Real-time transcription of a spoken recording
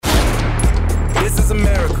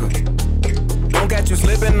you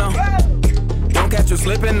slipping now. Don't catch you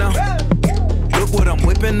slipping now. Look what I'm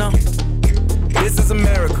whipping now. This is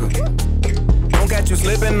America. Don't catch you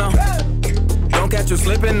slipping now. Don't catch you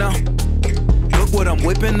slipping now. Look what I'm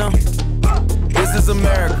whipping now. This is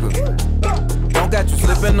America. Don't catch you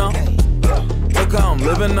slipping now. Look how I'm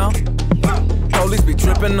living now. Police be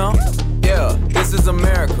tripping now. Yeah, this is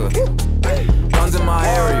America. Guns in my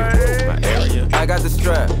area. I got the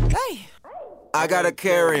strap. I gotta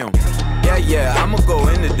carry 'em. Yeah, I'ma go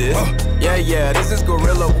into this. Yeah, this is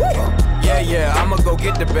gorilla. Yeah, I'ma go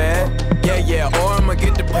get the bag. Yeah, or I'ma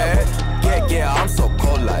get the pad. Yeah, I'm so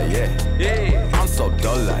cold like yeah. I'm so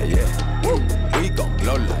dull like yeah. We gon'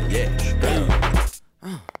 blow like yeah.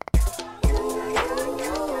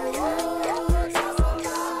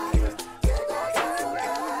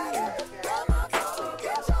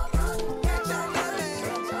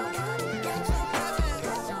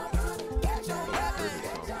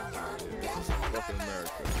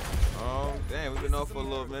 For a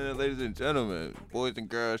little minute, ladies and gentlemen, boys and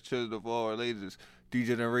girls, children of all ages,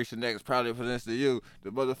 D-Generation X proudly presents to you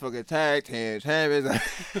the motherfucking tag team champions.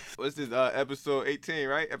 What's this, episode 18,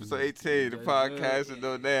 right? Episode 18, the podcast of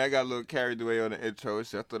No Name. I got a little carried away on the intro.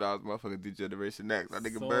 So I thought I was motherfucking D-Generation X. I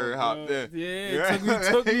think Bird hopped in. Yeah,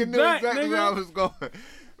 took me You knew back, exactly nigga. where I was going.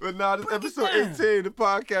 But nah, this episode 18, the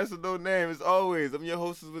podcast of No Name. As always, I'm your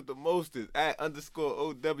hostess with the mostest,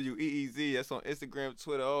 @_OWEEZ. That's on Instagram,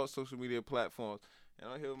 Twitter, all social media platforms. And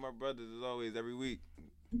I'm here with my brothers, as always, every week.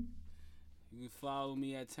 You can follow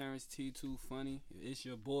me at Terrence T. Too Funny. It's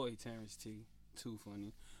your boy, Terrence T. Too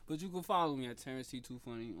Funny. But you can follow me at Terrence T. Too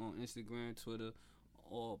Funny on Instagram, Twitter,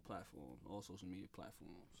 all platforms, all social media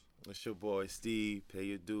platforms. It's your boy, Steve. Pay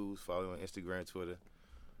your dues. Follow me on Instagram, Twitter.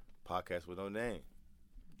 Podcast with No Name.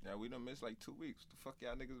 Yeah, we done missed like 2 weeks. The fuck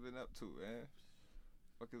y'all niggas been up to, man?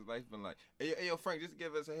 Fuck his life been like? Hey, yo, Frank, just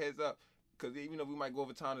give us a heads up. Because even though we might go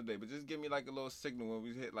over time today, but just give me like a little signal when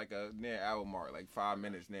we hit like a near hour mark, like 5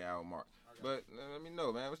 minutes near hour mark. But let me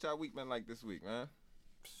know, man. What's y'all week been like this week, man?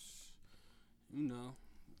 You know.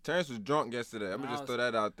 Terrence was drunk yesterday. I'm going to just throw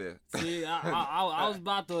that out there. See, I was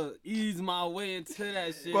about to ease my way into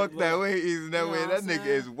that shit. Fuck that way, easing that way. That nigga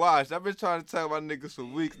is washed. I've been trying to tell my niggas for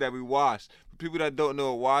weeks that we washed. For people that don't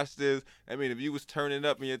know what washed is, I mean, if you was turning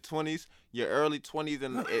up in your 20s, your early 20s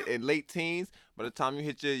and late teens, by the time you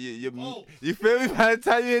hit your you feel me? By the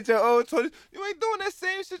time you hit your old 20s, you ain't doing that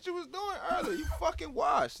same shit you was doing earlier. You fucking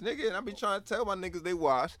washed, nigga. And I be trying to tell my niggas they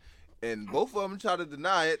washed. And both of them try to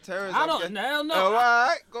deny it. Terrence, I don't, hell no. All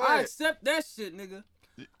right, go ahead. I accept that shit, nigga.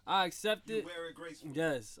 I accept it. You wear it gracefully.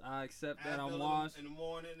 Yes, I accept that I'm washed. In the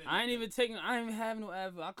morning. I ain't even having no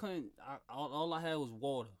Advil. I couldn't. All I had was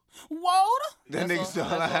water. That nigga said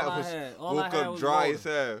all I had was woke up dry as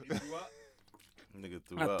hell. You threw up? Nigga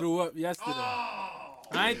threw I up. threw up yesterday.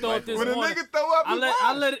 I ain't thought this When a morning. nigga throw up, I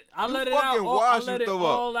let it you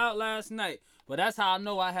all out last night. But that's how I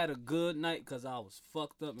know I had a good night, because I was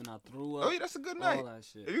fucked up and I threw up. Oh, yeah, that's a good night. All that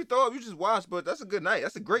shit. If you throw up, you just wash, but that's a good night.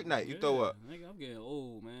 That's a great night. You throw up. Nigga, I'm getting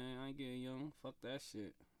old, man. I ain't getting young. Fuck that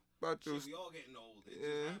shit. About you. We all getting old. It Yeah.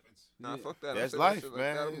 just happens. Nah, fuck that. That's I'm life, saying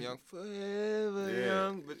man. That. I'm young forever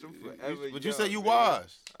young, bitch. I'm forever young. But you say you man.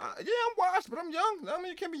 washed. Yeah, I'm washed, but I'm young. I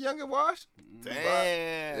mean, you can't be young and washed. Damn.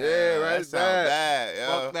 Yeah, right. That sound bad, yo.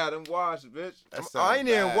 Fuck that, I'm washed, bitch. That I ain't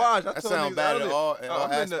even sound washed. I That told sound niggas bad in earlier. all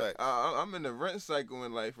I'm in the aspects. I'm in the rent cycle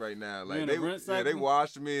in life right now. Like in they the rent yeah, they cycle?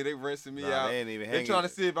 washed me, they rinsing me out. They ain't even They hanging. trying to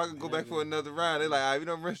see if I can go back for another round. They like, all right, we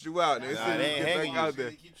don't rinse you out. They Nah, see they me ain't get hanging back you. out there.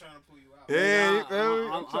 They keep trying to pull you out. Yeah, you Nah, feel me?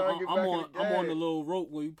 I'm trying to get back in the on the game. little rope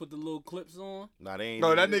where you put the little clips on. Nah, they ain't.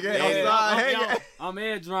 No, that even- nigga they ain't ain't- outside hanging. I'm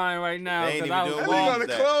air drying right now They ain't because I even was doing That nigga walls on the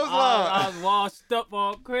that. clothesline. I was washed up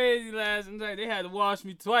all crazy last night. They had to wash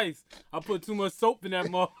me twice. I put too much soap in that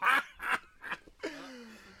mug.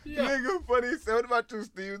 Nigga, funny. So what about you,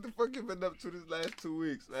 Steve? What the fuck you been up to this last 2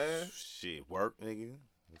 weeks, man? Shit, work, nigga.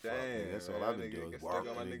 Fuck, Damn, nigga. That's all man, I've been nigga, doing. get Work,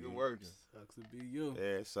 stuck on my nigga works. Sucks to be you.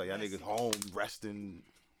 Yeah, so y'all niggas home resting,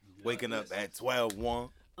 waking up at 12:01.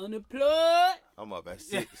 Unemployed. I'm up at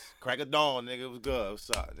 6. Crack of dawn, nigga. It was good. What's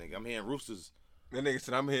up, nigga? I'm hearing roosters. That nigga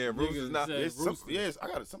said I'm here. Roosters Nigga not said- Yes, roosters. yes,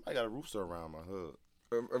 somebody got a rooster around my hood.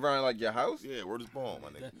 around like your house. Yeah, word is born, my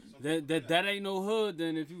nigga. That ain't no hood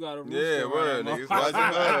then if you got a rooster. Yeah, word, around, nigga.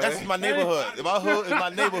 motherfucker. That's my neighborhood. My hood is my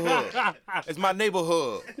neighborhood. It's my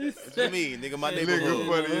neighborhood. What you mean, nigga? My Nigga Nigga neighborhood.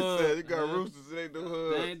 funny. He Hood. said you got roosters. It ain't no That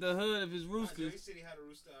hood. ain't the hood if it's Jersey roosters. City had a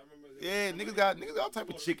rooster. I remember. Yeah, niggas got all type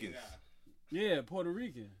of chickens. Yeah, Puerto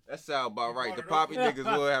Rican. That sound about right. The poppy niggas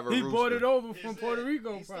will have a He rooster. bought it over from Puerto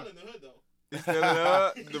Rico. He's still Probably. in the hood though. He still in the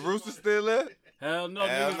hood? The rooster still there? Hell no,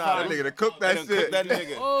 Hell niggas nah, That probably- nigga to cook They that done shit. cooked that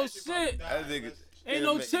nigga. Oh shit! That nigga. Ain't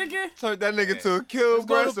no chicken. Turn that nigga to a kill Let's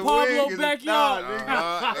go breast to and Pablo wing. backyard. They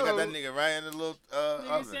got that nigga right in the little Nigga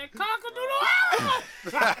oven. said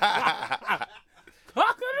cock-a-doodle.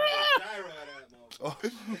 Cock-a-doodle. Gyro at that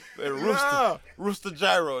motherfucker. Hey, Rooster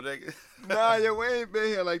Gyro, nigga. Nah, yeah, we ain't been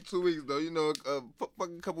here like 2 weeks though. You know,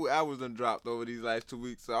 fucking couple hours done dropped over these last 2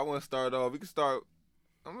 weeks. So I want to start off. We can start.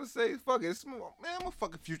 I'm gonna say fuck it, it's small. Man, I'm a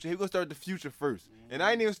fucking Future. He gonna start with the Future first, and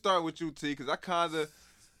I ain't even start with you, T, because I kind of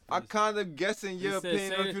guessing your said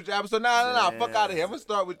opinion on say the it. Future album. So nah, fuck Yeah. out of here. I'm gonna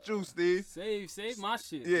start with you, Steve. Save my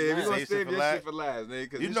shit. Yeah, we Right. gonna Save shit save for your last. shit for last,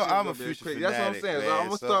 nigga. 'Cause You this know shit I'm gonna a be Future crazy. That's what I'm fanatic, saying. So man, I'm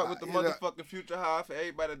gonna so start with the you know- motherfucking Future High for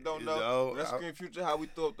everybody that don't You know. know, Let's I- scream Future High. We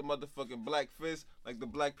throw up the motherfucking Black Fist like the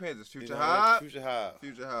Black Panthers. Future You know, High. Future High.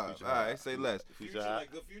 Future High. Future All High. right, say less. Future Future, High.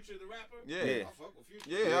 like Good Future, the rapper? Yeah. Yeah. I fuck with Future.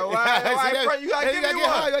 Yeah, all right, See that? bro, you gotta Hey, give you gotta me get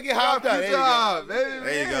one. high, you gotta get high with that. Future There you go. High, baby.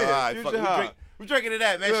 There you go. All right, fuck. Future High. We drinking to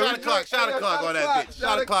that, man. Yeah, Shot we the clock. Shot the clock on that bitch.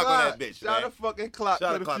 Shot the clock on that bitch, Shot man. the fucking clock Shot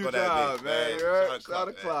for the the clock on Future that High, bitch, man. man. You heard? Shot the Shot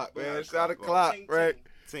the clock, clock, man. man. Shot Shot the the clock. clock, Ting, right?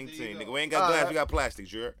 Ting There you ting, go. nigga. We ain't got glass. We got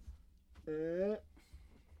plastics, you heard?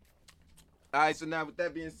 All right, so now with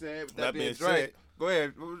that being said, with that That being being drank, said, go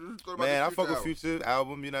ahead. What about Man, the I fuck with album? Future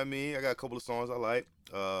album, you know what I mean? I got a couple of songs I like.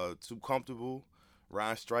 Too Comfortable,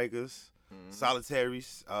 Ryan Strikers,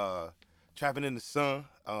 Solitaries, Trapping in the Sun,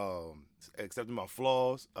 Accepting My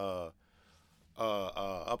Flaws, Up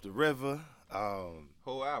the River.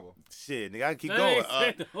 Whole album. Shit, nigga, I keep That going. ain't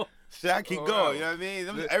said no. Shit, I keep Whole going. album. You know what I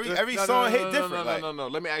mean? Th- Every no, song no, hit no, different. No, like, no.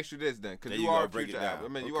 Let me ask you this then, because There you you are go, a break it Future down.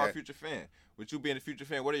 album. I mean, you are a Okay. Future fan. With you being a Future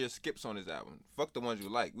fan, what are your skips on this album? Fuck the ones you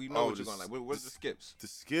like. We know Oh, what you're the gonna like. What's the skips? The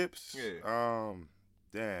skips. Yeah.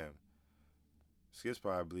 Damn. Skips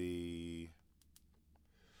probably.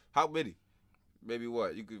 How many? Maybe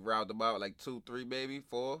what? You could round them out like 2, 3, maybe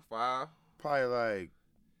 4, 5. Probably like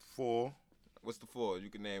 4. What's the 4? You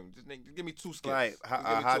can name. Just give me 2 skips. Like, Just give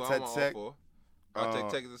me High 2. I Tech want all Tech. 4. High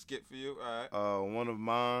Tech Tech is a skip for you. All right. One of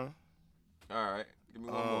mine. All right. Give me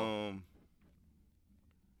one more.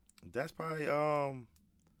 That's probably yeah,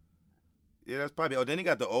 that's probably. Oh, then he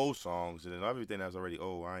got the old songs, and then everything that's already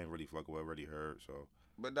old. I ain't really fucking with, already heard. So,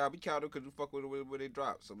 But nah, we count them because we fuck with it when they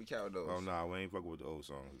drop. So we count those. oh nah, we ain't fucking with the old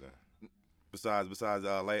songs then. Besides,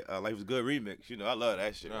 Life is Good remix. You know, I love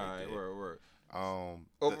that shit. All right right, there. word. The-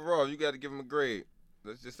 Overall, you got to give him a grade.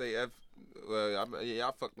 Let's just say F. Well,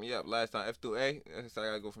 y'all fucked me up last time. F through A. So I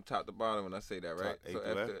gotta go from top to bottom when I say that, right? A So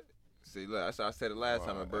through F? See, look, that's how I said it last time,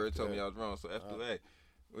 and Alright, Bird F told through me A. I was wrong. So F through A.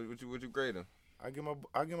 What you grade him? I give my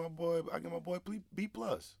boy B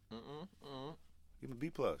plus. Give him a B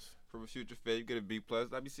plus. From a Future fan, you get a B plus.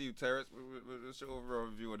 Let me see you, Terrence. What's your overall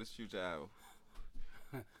review of this Future album?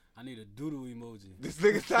 I need a doodle emoji. This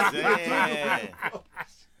nigga's talking Damn.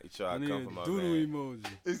 They try I to need come a for my doodle man. emoji.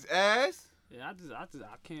 his ass. Yeah,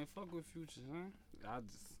 I can't fuck with Future, man. I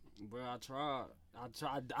tried.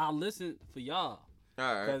 I listened for y'all.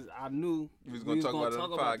 All right. Because I knew We was we gonna talk about it on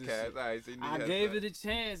the about this podcast. shit. All right, so you need I to gave have it a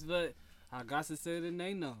chance, but I got to say that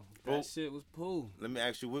they know. That Well, shit was cool. Let me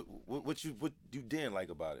ask you, what you didn't like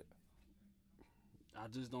about it? I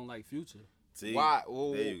just don't like Future. See, Why?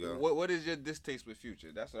 Well, there you go. What is your distaste with Future?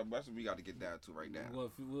 That's what we got to get down to right now.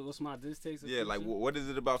 What's my distaste? of Yeah, like Future? what is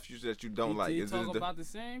it about Future that you don't like? He Is talk it about the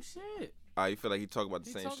same shit. you feel like he talk about the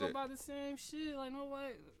He same talk shit? about the same shit. Like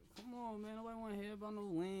nobody. Come on, man. Nobody want to hear about no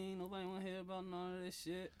lean. Nobody want to hear about none of this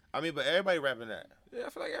shit. I mean, but everybody rapping that. Yeah, I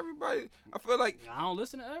feel like everybody. I feel like I don't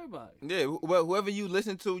listen to everybody. yeah. Well, whoever you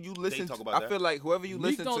listen to, you listen. talk to. about I that. feel like whoever you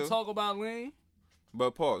Meek listen don't to. talk about lean.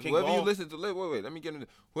 But pause. King Whoever you Von. listen to, wait. Let me get into.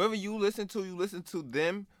 Whoever you listen to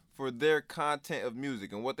them for their content of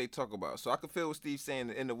music and what they talk about. So I can feel what Steve's saying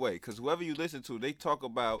in a way, because whoever you listen to, they talk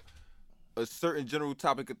about a certain general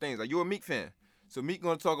topic of things. Like you're a Meek fan, so Meek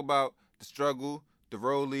gonna talk about the struggle, the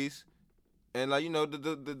rollies, and like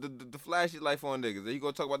the flashy life on niggas. And he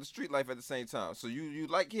gonna talk about the street life at the same time. So you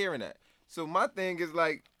like hearing that. So my thing is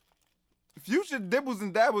like. Future dibbles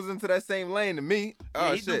and dabbles into that same lane to me. Yeah,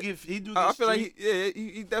 Oh he shit! do get I feel street. like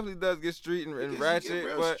he definitely does get street and He get ratchet,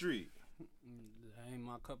 real but street. That ain't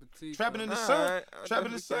my cup of tea. Trapping in the Alright, sun. I Trapping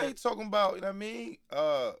in the sun. definitely He talking about, you know what I mean?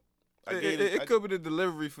 it could be the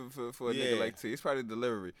delivery for a Yeah. nigga like T. It's probably the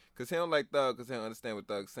delivery, cause he don't like Thug, cause he don't understand what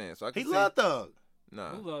Thug's saying. So I can He see, love Thug. nah,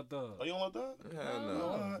 Who love Thug? Oh, you don't love Thug? hell no.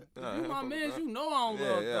 No. Nah, If he you don't my fuck with man, Thug. you know I don't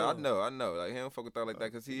love Yeah, Thug. I know. Like he don't fuck with Thug like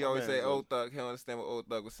that, cause he My always man say is old Thug. He don't understand what old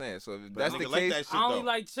Thug was saying. So if But that's nigga the like case, that shit, I only though.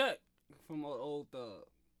 like Chuck from old Thug.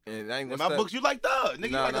 and I ain't In gonna my books, you like Thug. Nigga,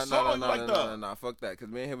 you like a song, you like Thug. nah, fuck that, cause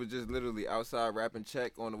me and him was just literally outside rapping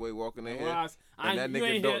check on the way walking in When here. I And that you nigga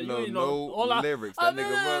ain't don't hear- know you ain't no all I- lyrics. That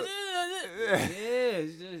nigga Yeah,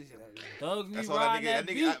 it's just Thug be That's all that riding nigga, that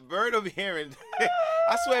that beat. nigga, Bird over hearing.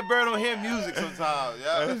 I swear Bird don't hear music sometimes.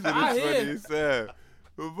 Yeah. That shit is I hear. funny as hell.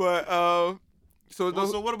 But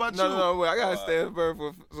So what about no, you? No, wait, I gotta stay with Bird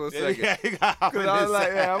for a second. Yeah, he got hop Cause in I was his like,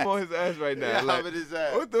 ass. yeah, I'm on his ass right now. Yeah, Like, hop in his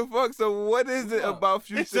ass. what the fuck? So what is it What's up? about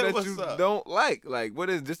He Future said, that "What's you up?" don't like? Like, what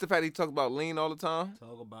is just the fact he talks about lean all the time?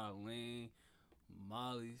 Talk about lean,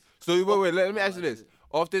 Molly's. So wait, let me I ask you like this: it.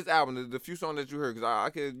 off this album, the few songs that you heard,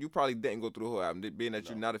 because you probably didn't go through the whole album, being that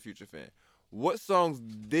you're not a Future fan. What songs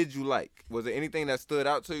did you like? Was there anything that stood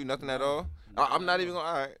out to you? Nothing at all. I'm not even gonna.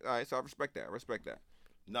 All right. So I respect that.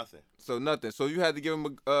 Nothing. So nothing. So you had to give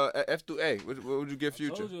him a F through A. What would you give I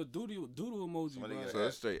Future? told you a doodle emoji, Somebody bro. get So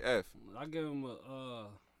it's straight F. I give him a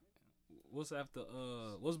what's after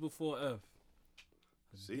what's before F?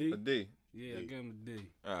 See? A D. Yeah, I D. give him a D.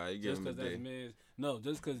 All right, you give Just him a because that's D. man's. No,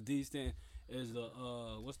 just because D stand is the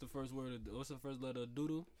what's the first word? What's the first letter of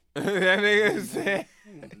doodle? That nigga said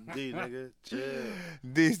D, nigga. Chill.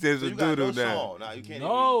 D stands So for you got doodle no now. song. Nah, you can't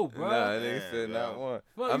No, even. bro. Nah, nigga Damn, said not yo. one.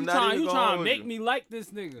 Fuck, I'm you not trying even you gonna trying to hold make you. me like this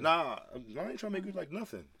nigga? Nah, I ain't trying to make you like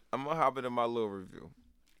nothing. I'm gonna hop into my little review.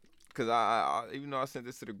 Cause I even though I sent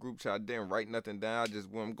this to the group chat, I didn't write nothing down.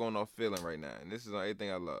 I'm going off feeling right now, and this is on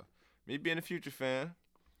everything I love. Me being a Future fan,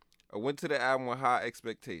 I went to the album with high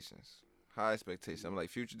expectations. I'm like,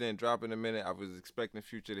 Future didn't drop in a minute. I was expecting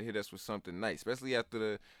Future to hit us with something nice, especially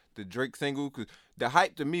after the Drake single. Cause the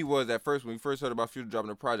hype to me was at first when we first heard about Future dropping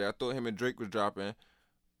the project, I thought him and Drake was dropping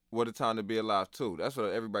What a Time to Be Alive too. That's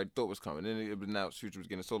what everybody thought was coming. Then it was announced Future was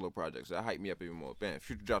getting a solo project, so that hyped me up even more. Bam,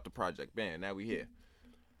 Future dropped the project. Bam, now we here.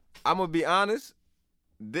 I'm gonna be honest,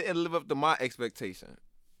 didn't live up to my expectation.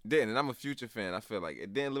 Didn't, and I'm a Future fan. I feel like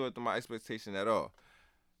it didn't live up to my expectation at all.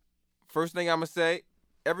 First thing I'm gonna say,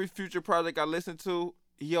 every Future project I listen to,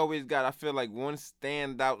 he always got, I feel like, one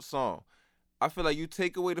standout song. I feel like you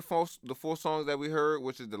take away the four songs that we heard,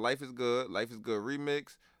 which is the Life is Good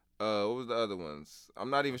remix. What was the other ones?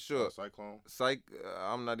 I'm not even sure. Cyclone.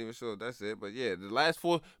 I'm not even sure if that's it. But yeah, the last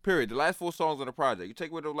four songs on the project. You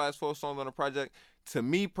take away the last 4 songs on the project, to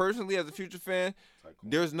me personally as a Future fan, Cyclone.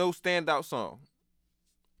 there's no standout song.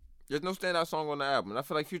 There's no standout song on the album. And I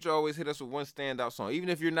feel like Future always hit us with one standout song. Even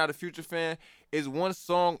if you're not a Future fan, it's one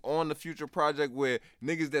song on the Future project where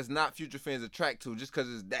niggas that's not Future fans attract to just because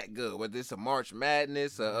it's that good. Whether it's a March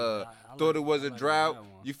Madness, I Thought It like- Was I a like Drought. that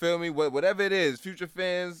one. You feel me? Whatever it is, Future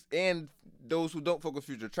fans and those who don't fuck with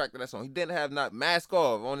Future attract to that song. He didn't have not Mask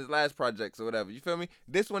Off on his last projects or whatever. You feel me?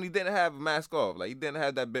 This one he didn't have Mask Off. Like he didn't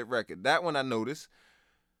have that bit record. That one I noticed.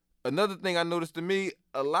 Another thing I noticed to me,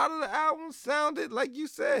 a lot of the albums sounded like you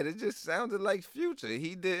said. It just sounded like Future.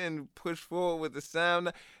 He didn't push forward with the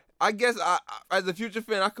sound. I guess I as a Future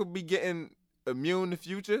fan, I could be getting immune to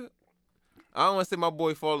Future. I don't want to say my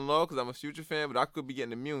boy falling off because I'm a Future fan, but I could be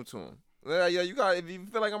getting immune to him. Yeah, you got. If you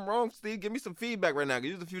feel like I'm wrong, Steve, give me some feedback right now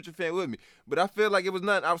because you're the Future fan with me. But I feel like it was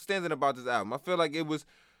nothing outstanding about this album. I feel like it was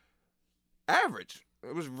average.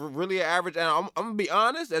 It was really average, and I'm gonna be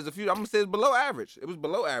honest. As a Future, I'm gonna say it's below average. It was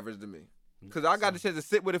below average to me because I got the chance to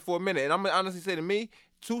sit with it for a minute, and I'm gonna honestly say to me,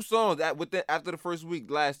 2 songs after the first week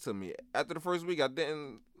last to me. After the first week, I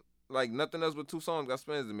didn't like nothing else but 2 songs got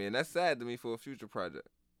spins to me, and that's sad to me for a Future project.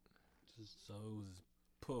 So it was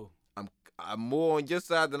pull. I'm more on your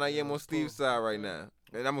side than I am on Steve's side right now.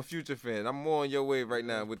 And I'm a Future fan. I'm more on your wave right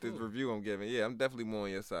now with this review I'm giving. Yeah, I'm definitely more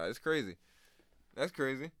on your side. It's crazy. That's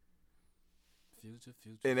crazy. Future.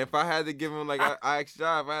 And if I had to give him, like I asked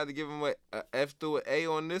y'all, if I had to give him a F through an A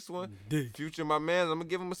on this one, D. Future, my man, I'm going to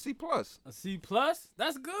give him a C+. A C+?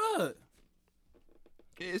 That's good.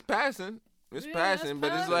 It's passing. It's Yeah, passing,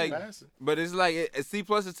 that's but it's passing. like, but it's like a C+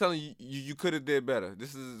 is telling you could have did better.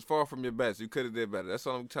 This is far from your best. You could have did better. That's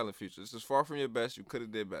all I'm telling Future. This is far from your best. You could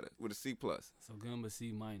have did better with a C+. So give him a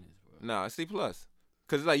C-, bro. Nah, C+.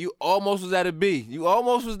 Cause it's like you almost was at a B. You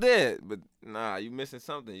almost was there, but nah, you missing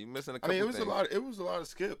something. You missing a I couple mean, it was things. a lot of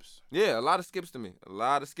skips. Yeah, a lot of skips to me. A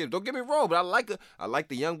lot of skips. Don't get me wrong, but I like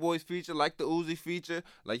the Young Boys feature, like the Uzi feature.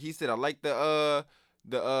 Like he said, I like the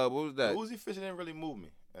what was that? The Uzi feature didn't really move me.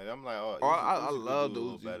 And I'm like, Oh, Uzi I could love do the a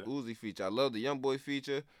little better. Uzi feature. I love the Young Boy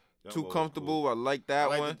feature. Young Too Boy was Comfortable. cool. I like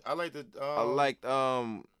that I one. I like the I liked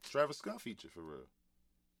Travis Scott feature for real.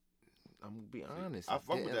 I'm gonna be honest. I I fuck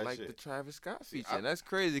with didn't that like shit. the Travis Scott feature, and that's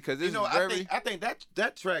crazy because it's I think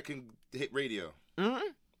that track can hit radio. Mhm.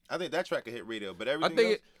 I think that track can hit radio, but I everything think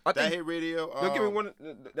else, I that think hit radio. don't give me one.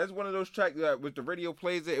 That's one of those tracks that with the radio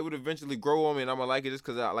plays it would eventually grow on me, and I'm gonna like it just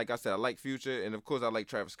because, like I said, I like Future, and of course I like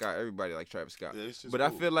Travis Scott. Everybody like Travis Scott, Yeah, it's just but I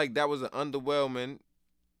cool. feel like that was an underwhelming.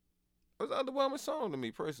 It was an underwhelming song to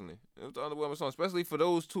me personally. It was an underwhelming song, especially for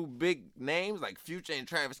those 2 big names like Future and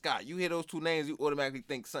Travis Scott. You hear those 2 names, you automatically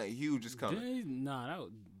think something huge is coming. Nah,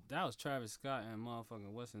 That was Travis Scott and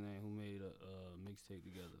motherfucking what's his name who made a mixtape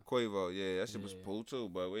together. Quavo, yeah, that shit was Yeah. cool too,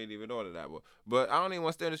 but we ain't even ordered that one. But I don't even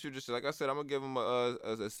want to stay in this future shit. Like I said, I'm gonna give him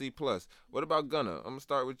a C+. What about Gunna? I'm gonna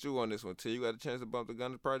start with you on this one. T, you got a chance to bump the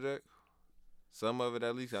Gunna project? Some of it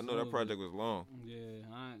at least. I know Some that of project it. was long. Yeah,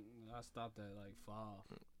 I stopped at like 5.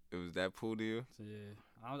 It was that cool to you? So yeah,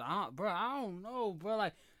 I don't know, bro.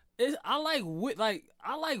 Like, I like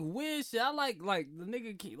weird shit. I like the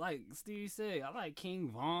nigga like Steve said. I like King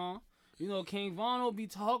Von. You know, King Von don't be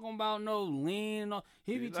talking about no lean. No,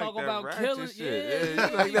 he be like talking that about ratchet killing. shit. Yeah, Yeah,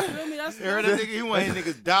 you like you that. feel me? That's You heard that nigga? He want his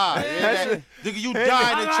niggas die. Yeah. Yeah, that, nigga, you died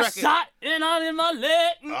I in the got track. shot and out in my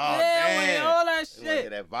leg. damn. All that You wanna hear shit.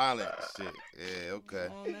 that violent shit. Yeah, okay.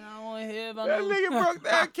 Oh, man, I don't want to hear about That no- nigga broke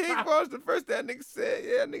that King Boss. The first that nigga said,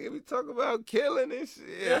 yeah, nigga be talking about killing and shit.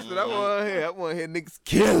 Yeah, that's what I want to hear. I want to hear niggas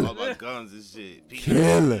killing. All about guns and shit.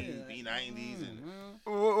 Killing. B90s and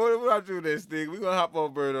What about you then, Stig? We gonna hop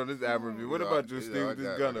on Bird on this album review. What about you, Yeah, Stig, I with this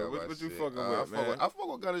got Gunna? my What you shit. fucking I with, fuck man? I fuck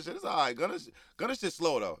with Gunna shit. It's alright. Gunna shit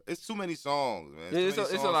slow though. It's too many songs, man. Yeah, too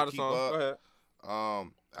it's many a lot to of keep songs. up. Go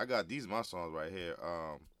ahead. I got these my songs right here.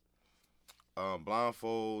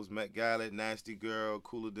 Blindfolds, Met Gala, Nasty Girl,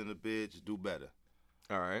 Cooler Than a Bitch, Do Better.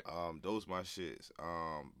 All right. Those my shits.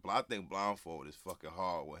 But I think Blindfold is fucking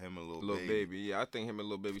hard with him and Lil Baby. Yeah, I think him and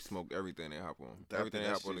Lil Baby smoked everything they hop on. I Everything think they that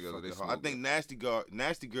hop on shit together, they fucking hard. smoked I think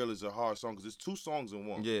Nasty Girl is a hard song because it's 2 songs in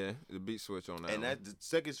one. Yeah, the beat switch on that And one. that the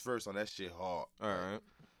second verse on that shit hard. All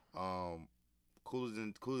right. Cooler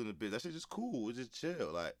than the Bitch. That shit just cool. It's just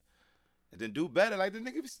chill. Like, and then Do Better. Like the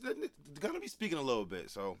nigga gonna be speaking a little bit.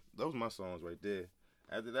 So those are my songs right there.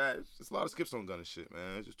 After that, it's just a lot of skips on Gunna shit,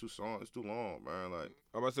 man. It's just 2 songs. It's too long, man. Like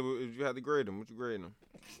I'm about to say, if you had to grade them, what you grading them?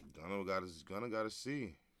 Gunna got a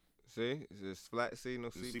C. C? Is it flat C, no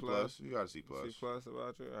It's C+? C plus. You got a C plus. C plus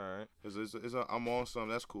about you? All right. I'm on some.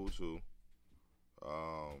 That's cool too.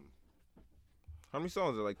 How many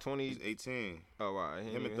songs are like 20? He's 18. Oh, wow.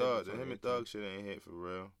 Him and Thug shit ain't hit for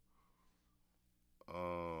real.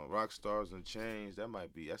 Rock Stars and Chains,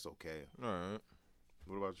 that's okay. All right.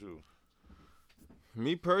 What about you?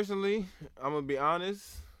 Me personally, I'm gonna be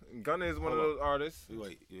honest. Gunna is one of those artists.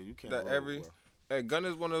 Wait, yeah, you can't. That roll, every- bro. Hey, Gunna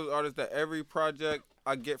is one of those artists that every project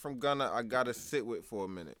I get from Gunna, I gotta sit with for a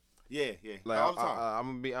minute. Yeah. Like all the time. I'm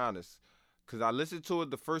gonna be honest, cause I listened to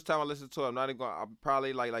it the first time I listened to it. I'm not even gonna. I'm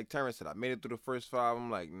probably like Terrence said. I made it through the first 5. I'm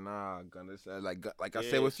like, nah, Gunna. Like I Yeah,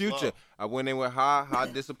 said with it's slow. Future, I went in with high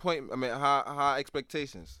disappointment. I mean, high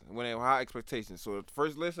expectations. I went in with high expectations. So the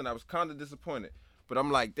first listen, I was kind of disappointed. But I'm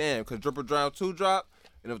like, damn, cause Drip or Drown 2 dropped.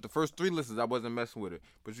 And if the first 3 listens, I wasn't messing with it.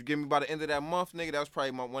 But you give me by the end of that month, nigga, that was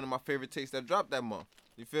probably one of my favorite tapes that dropped that month.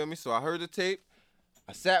 You feel me? So I heard the tape.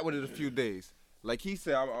 I sat with it a few days. Like he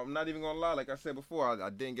said, I'm not even gonna lie. Like I said before, I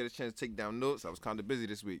didn't get a chance to take down notes. I was kind of busy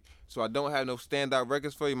this week, so I don't have no standout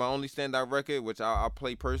records for you. My only standout record, which I'll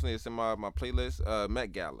play personally, is in my playlist.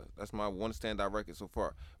 Met Gala. That's my one standout record so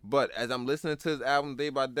far. But as I'm listening to his album day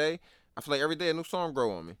by day, I feel like every day a new song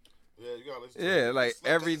grow on me. Yeah, you gotta listen to Yeah, it. like It's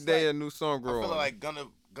every it's day like- a new song I grow feel on me. like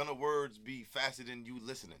Gunna words be faster than you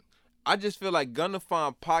listening. I just feel like Gunna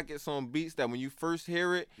find pockets on beats that when you first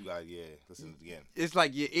hear it, You gotta listen to it again. it's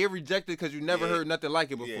like your ear rejected because you never Yeah. heard nothing like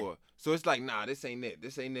it Yeah. before. So it's like, nah, this ain't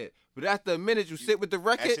it. But after a minute, you sit with the That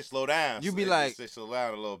record, shit slow down. You be That like- shit slow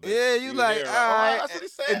down a little bit. yeah, you like, hear it, all oh, right. that's what he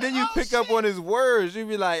said. And then you Oh, pick up shit. on his words. You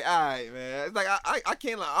be like, all right, man. It's like I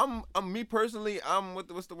can't lie. I'm me personally.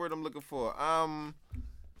 What's the word I'm looking for? I'm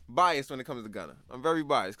biased when it comes to Gunna. I'm very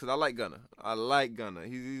biased because I like Gunna.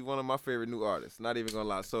 He's one of my favorite new artists. Not even gonna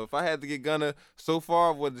lie. So if I had to get Gunna so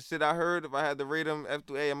far with the shit I heard, if I had to rate him F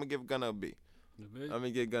through A, I'm gonna give Gunna a B. I'm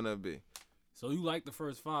gonna give Gunna a B. So you like the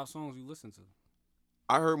first 5 songs you listened to?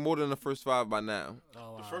 I heard more than the first 5 by now.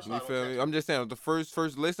 Oh, The first You five feel don't me? catch I'm just saying the first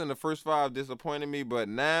listen, the first 5 disappointed me, but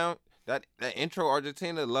now that intro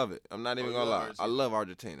Argentina, love it. I'm not even you gonna love lie. I Argentina. love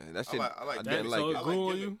Argentina. That shit, I like I that. didn't like So it. it grew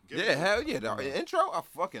on you? Yeah, hell yeah. The intro, I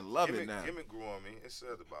fucking love it now. Gimmick grew on me. It said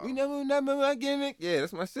about We never remember my gimmick. Yeah,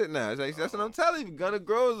 that's my shit now. It's like, that's what I'm telling you. Gunna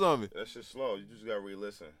grows on me. that shit slow. You just gotta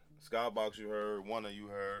re-listen. Skybox you heard, One of you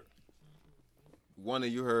heard. One of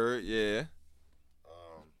you heard, yeah.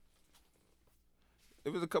 Um, It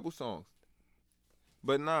was a couple songs.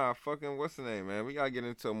 But nah, fucking, what's the name, man? We gotta get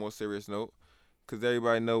into a more serious note. Because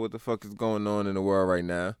everybody know what the fuck is going on in the world right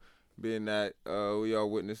now. Being that we all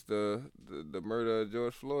witnessed the murder of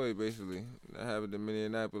George Floyd, basically. That happened in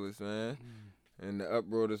Minneapolis, man. And the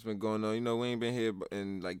uproar that's been going on. You know, we ain't been here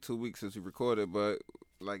in like 2 weeks since we recorded, but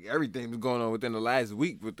like everything's going on within the last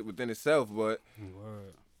week within itself. But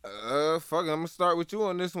Word. fuck it, I'm gonna start with you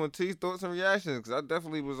on this one, T. Thoughts and reactions, because I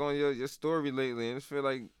definitely was on your story lately, and I feel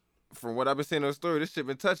like from what I've been seeing on the story, this shit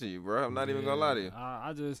been touching you, bro. I'm not even gonna lie to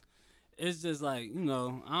you. It's just like, you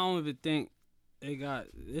know, I don't even think I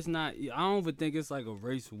don't even think it's like a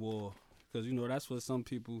race war. Because, you know, that's what some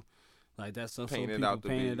people, like, that's some Paint it people out to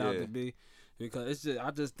paint it be, out yeah. to be. Because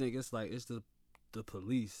I just think it's like, it's the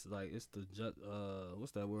police. Like, it's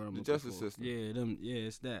what's that word I'm looking justice for? system.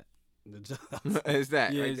 It's that. It's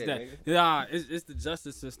that. Yeah, right it's there, that. nigga. Yeah, it's the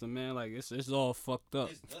justice system, man. Like, it's all fucked up.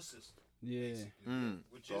 It's the system. Yeah.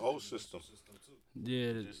 Which The is whole the system. too.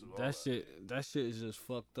 Yeah, Just all that shit is just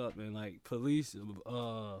fucked up, and like police,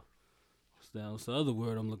 what's the other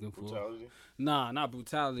word I'm looking for? Brutality. Nah, not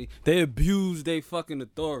brutality. They abuse their fucking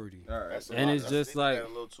authority, All right. That's a And lot. it's That's- just they like- got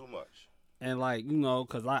a little too much. and like, you know,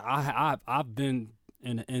 cause like I've been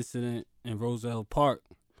in an incident in Roselle Park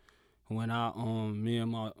when me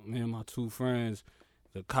and my two friends,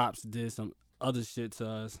 the cops did some other shit to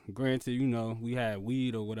us. Granted, you know, we had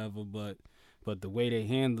weed or whatever, but the way they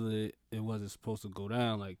handled it, it wasn't supposed to go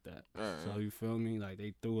down like that. Alright. So you feel me? Like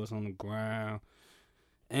they threw us on the ground,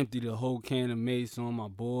 emptied a whole can of mace on my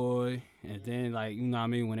boy, and then like, you know what I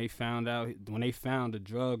mean, when they found the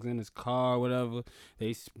drugs in his car or whatever,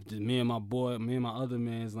 me and my other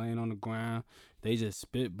man's laying on the ground, they just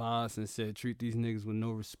spit by us and said, treat these niggas with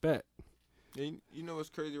no respect. You know what's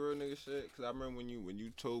crazy, real nigga shit? Because I remember when you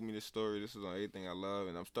told me this story, this was on Everything I Love,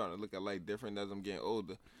 and I'm starting to look at life different as I'm getting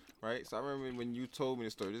older, right? So I remember when you told me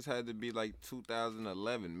the story, this had to be like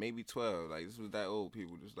 2011, maybe 12. Like, this was that old,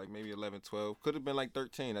 people. Just like maybe 11, 12. Could have been like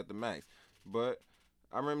 13 at the max. But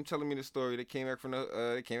I remember telling me the story. They came back to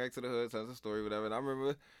the hood, tells the story, whatever. And I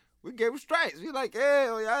remember we gave them stripes. We like, hey,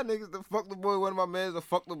 y'all niggas done fuck the boy. One of my mans done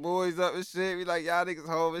fuck the boys up and shit. We like, y'all niggas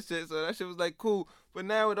home and shit. So that shit was like cool. But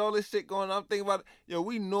now with all this shit going on, I'm thinking about,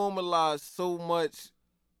 we normalize so much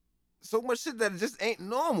shit that just ain't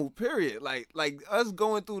normal, period. Like us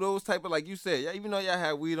going through those type of, like you said, even though y'all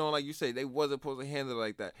had weed on, like you said, they wasn't supposed to handle it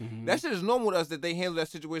like that. Mhm. That shit is normal to us that they handle that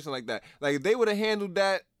situation like that. Like, if they would have handled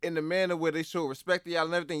that in the manner where they show respect to y'all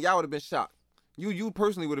and everything, y'all would have been shocked. You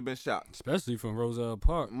personally would have been shocked. Especially from Roselle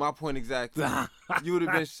Park. My point exactly. You would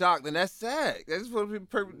have been shocked, and that's sad. That's supposed to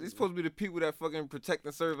be it's supposed to be the people that fucking protect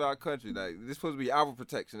and serve our country. Like, this supposed to be our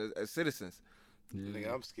protection as citizens.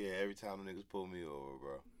 Nigga, I'm scared every time the niggas pull me over,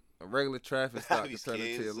 bro. A regular traffic stop be can turn into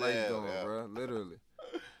scared your as life hell, going, yeah. bro. Literally.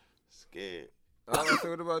 Scared. I don't know.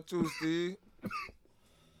 What about you, Steve?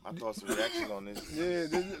 My thoughts and reactions on this.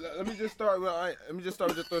 Let me just start with just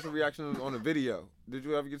throw some reactions on the video. Did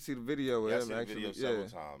you ever get to see the video? Yeah, I With seen him the video actually? several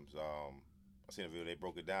times. I seen the video. They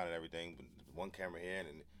broke it down and everything. One camera here and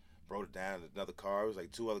then broke it down. Another car. It was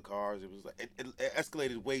like two other cars. It was like it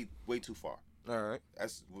escalated way too far. All right.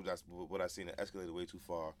 That's what I seen. It escalated way too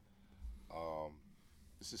far.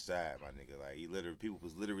 This is sad, my nigga. Like people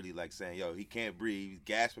was literally like saying, "Yo, he can't breathe. He's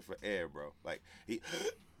gasping for air, bro. Like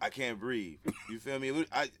I can't breathe." You feel me?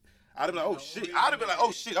 I'd have been like, "Oh shit!" I'd have been like,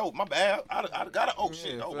 "Oh shit! Oh my bad." I'd got to. Oh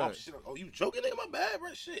shit! Yeah, Oh my facts. shit! Oh you joking, nigga? My bad,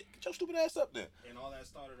 bro. Shit! Get your stupid ass up then. And all that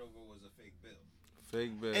started over was a fake bill.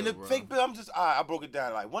 Fake bill. And the bro. fake bill, I broke it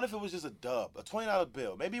down. Like, what if it was just a dub, a $20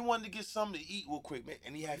 bill? Maybe he wanted to get something to eat real quick, man,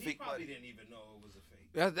 and he had He fake probably money. didn't even know it was a fake.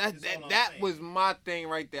 That That's all I'm saying. was my thing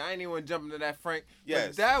right there. I ain't even jump into that, Frank. Yes.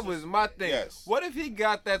 But that was my thing. Yes. What if he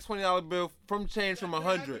got that $20 bill from change from That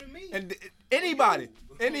 100? happened to me. And anybody,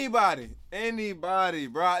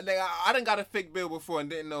 bro. I done got a fake bill before and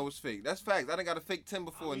didn't know it was fake. That's facts. I done got a fake 10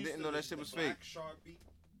 before and I'm didn't used know to that shit was the fake. black Sharpie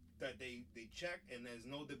that they check and there's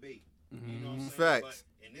no debate. You know Mhm. what I'm saying? Facts.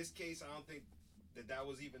 But in this case, I don't think that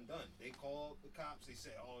was even done. They called the cops. They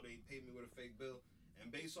said, "Oh, they paid me with a fake bill,"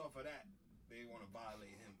 and based off of that, they want to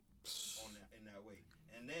violate him in that way.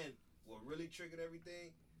 And then what really triggered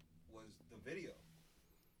everything was the video.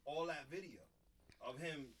 All that video of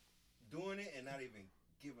him doing it and not even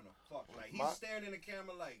giving a fuck. Like he's staring in the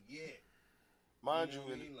camera, like, yeah. Mind You know you,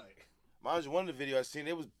 what I mean? Like, mind you, one of the videos I seen,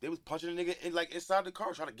 they was punching a nigga inside the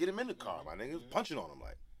car, trying to get him in the car. My nigga, they was punching on him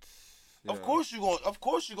like. Yeah. Of course you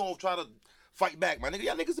gonna try to fight back, my nigga.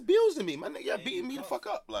 Y'all niggas abusing me, my nigga. Y'all beating me the fuck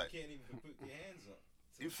up, like. you can't even put your hands up.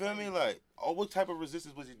 You feel me? Like, what type of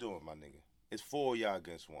resistance was he doing, my nigga? It's 4 y'all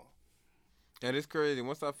against 1. And it's crazy.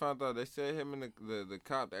 Once I found out, they said him and the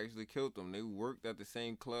cop that actually killed him, they worked at the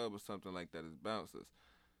same club or something like that as bouncers.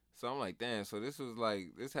 So I'm like, damn. So this was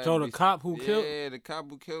like this. Had So to the be- cop who killed- Yeah, the cop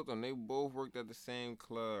who killed them. They both worked at the same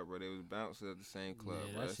club, bro. They was bouncers at the same club.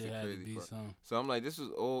 Yeah, bro. that That's shit the had to crazy be part. something. So I'm like, this was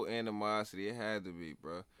old animosity. It had to be,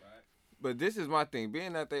 bro. Right. But this is my thing.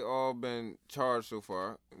 Being that they all been charged so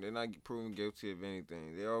far, they're not proven guilty of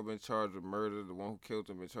anything. They all been charged with murder. The one who killed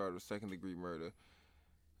them been charged with second-degree murder.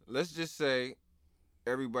 Let's just say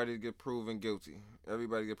everybody get proven guilty.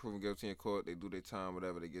 Everybody get proven guilty in court. They do their time,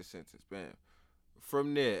 whatever. They get sentenced. Bam.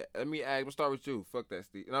 from there, let me ask. I'm gonna start with you. Fuck that,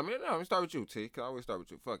 Steve. No, let me start with you, T. Cause I always start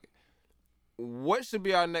with you. Fuck it. What should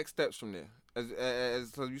be our next steps from there?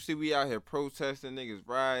 As so you see, we out here protesting, niggas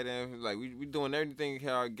rioting, like we doing everything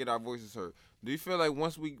to get our voices heard. Do you feel like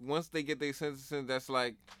once they get their sentencing, that's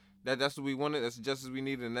like that's what we wanted, that's just as we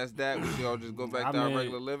needed, and that's that we should all just go back to our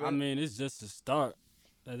regular living? I mean, it's just a start.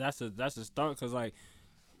 That's a start, cause like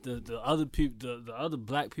the other people, the other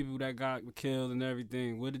black people that got killed and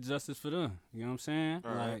everything, where the justice for them? You know what I'm saying?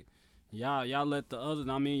 All right. Like. Y'all let the others.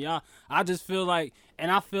 I mean, I just feel like,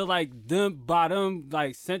 and I feel like by them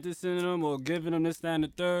like sentencing them or giving them this, that, and the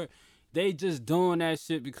third, they just doing that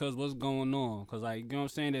shit because what's going on. Cause like, you know what I'm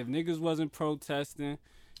saying? If niggas wasn't protesting,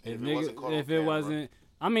 if it wasn't,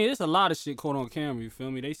 I mean, it's a lot of shit caught on camera. You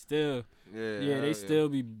feel me? They still, they still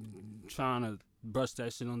be trying to brush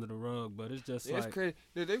that shit under the rug. But it's just like, it's crazy.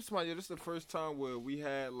 They smart. This is the first time where we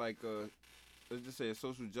had like let's just say a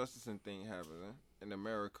social justice thing happen in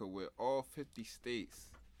America, where all 50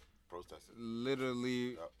 states protested.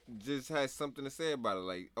 Literally just had something to say about it.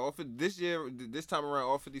 Like this time around,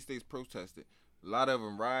 all 50 states protested. A lot of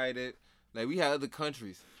them rioted. Like we had other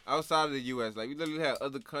countries outside of the U.S. Like we literally had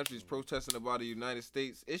other countries protesting about the United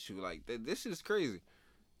States issue. Like this shit is crazy.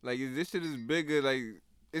 Like this shit is bigger. Like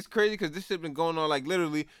it's crazy because this shit been going on. Like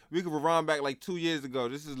literally, we could rewind back like 2 years ago.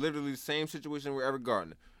 This is literally the same situation with Eric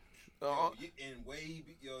Gardner. And way,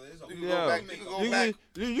 there's a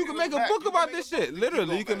you can make a book about this shit.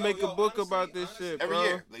 Literally, you can make a book about this shit, every bro.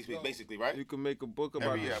 year, basically, right? You can make a book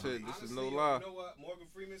about this shit. This is no lie. You know what Morgan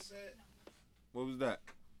Freeman said? What was that?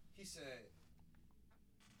 He said,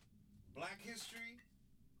 Black history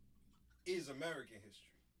is American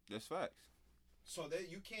history. That's facts. So that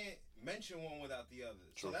you can't mention one without the other.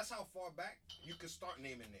 True. So that's how far back you can start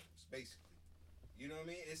naming names, basically. You know what I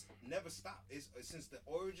mean? It's never stopped. It's since the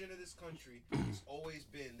origin of this country, it's always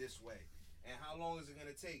been this way. And how long is it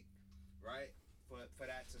gonna take, right, for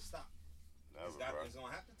that to stop? It's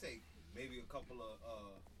gonna have to take maybe a couple of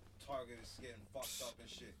targets getting fucked up and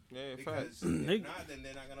shit. Yeah, because facts. if not, then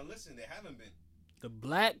they're not gonna listen. They haven't been. the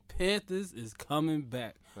Black Panthers is coming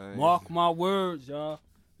back. Right. Mark my words, y'all.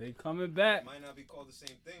 They coming back. It might not be called the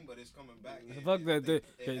same thing, but it's coming back. Fuck that.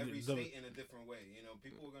 In every state in a different way. You know,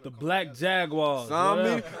 people are gonna The come Black together.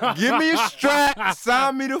 Jaguars. Give me a strap.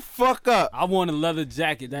 Sign me the fuck up. I want a leather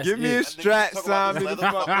jacket. That's Give me a it. strap. Sign me the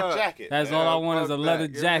fuck up. jacket. That's Yeah, all I want is a fuck leather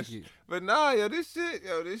that. jacket. But nah, this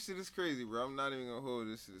shit is crazy, bro. I'm not even gonna hold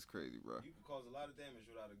this shit is crazy, bro. You can cause a lot of damage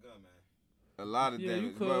without a gun, man. A lot of Yeah,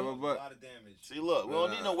 you damage, could. but A lot of damage. See, look, we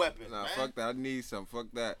don't need no weapons, Nah, man. fuck that. I need some. Fuck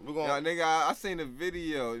that. We gonna- Nigga, I seen a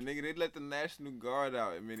video. Nigga, they let the National Guard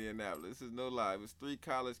out in Minneapolis. This is no lie. It was 3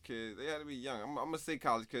 college kids. They had to be young. I'm gonna say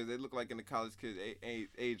college kids. They look like in the college kids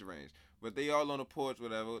age range. But they all on the porch,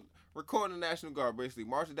 whatever, recording the National Guard, basically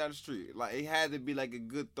marching down the street. Like it had to be like a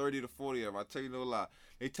good 30 to 40 of them. I tell you no lie.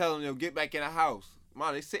 They telling them get back in the house.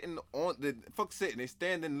 Man, they sitting on the sitting. They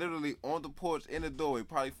standing literally on the porch in the doorway.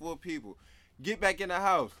 Probably 4 people. Get back in the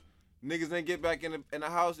house. Niggas ain't get back in the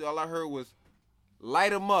house. All I heard was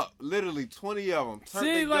light them up. Literally 20 of them. Turn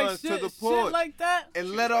their guns to the porch shit like that. and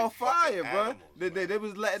Shit let like off fire, fucking bro. animals, They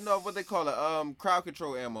was letting off what they call it, crowd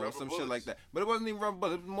control ammo or Rubber some shit bullets. like that. But it wasn't even rubber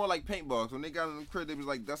bullets. It was more like paintballs. When they got in the crib, they was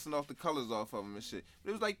like dusting off the colors off of them and shit.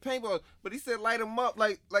 But it was like paintballs. But he said light them up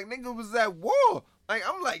like nigga was at war. Like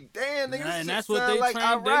I'm like, damn, nigga, this And shit that's what sound they like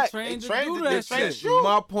trained. They Iraq. trained to trained do to- that they trained shit. to shoot.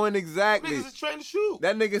 My point exactly. Niggas is trained to shoot.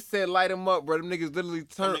 That nigga said light them up, bro. Them niggas literally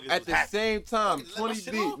turned niggas at was the happy. same time, Let 20 my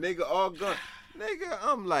shit deep, off. nigga, all gun. Nigga,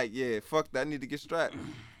 I'm like, yeah, fuck that. I need to get strapped.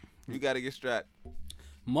 You gotta get strapped.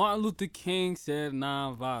 Martin Luther King said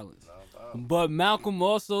non-violence. But Malcolm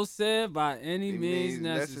also said by any It means means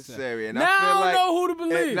necessary. And Now I feel I like, don't know who to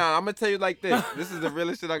believe. Nah, I'm gonna tell you like this. This is the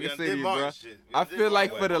realest shit I We can done say did to you, Martin bro. shit. We I done did feel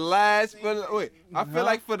like Martin for the way. last, I feel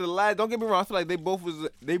like for the last. Don't get me wrong. I feel like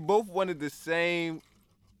they both wanted the same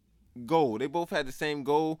goal. They both had the same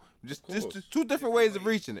goal, just two different ways of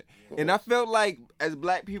reaching it. And I felt like as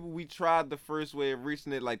black people, we tried the first way of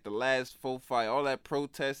reaching it, like the last 4 fight, all that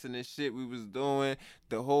protesting and shit we was doing,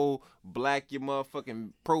 the whole black your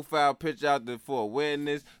motherfucking profile picture out there for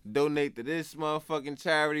awareness, donate to this motherfucking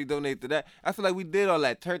charity, donate to that. I feel like we did all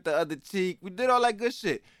that, turned the other cheek, we did all that good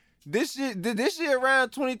shit. This year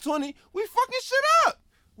around 2020, we fucking shit up.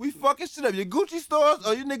 We fucking shit up. Your Gucci stores,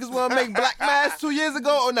 or you niggas want to make black masks 2 years ago?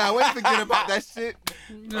 Oh, nah, wait, forget about that shit.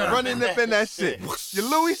 Running up in that shit. Your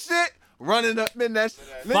Louis shit, running up in that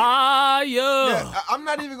shit. Fire! Yeah, I'm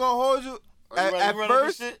not even gonna hold you. Are you running up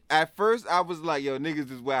this shit? At first, I was like, yo, niggas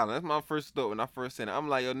is wildin'. That's my first thought when I first seen it. I'm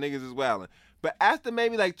like, yo, niggas is wildin'. But after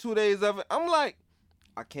maybe like 2 days of it, I'm like,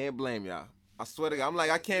 I can't blame y'all. I swear to God, I'm like,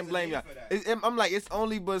 I can't blame y'all. I'm like, it's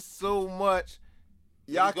only but so much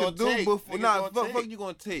y'all gonna can do take. before. Niggas Nah, gonna fuck take. you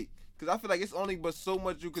gonna take. Cause I feel like it's only but so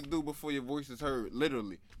much you can do before your voice is heard,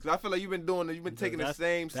 literally. Cause I feel like you've been taking the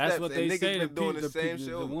same steps, what and they niggas say, been doing the same shit.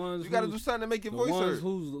 the ones You gotta who's- do something to make your The voice ones heard.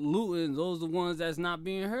 who's looting, those the ones that's not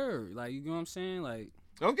being heard. Like, you know what I'm saying? Like,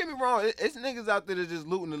 Don't get me wrong, it's niggas out there that just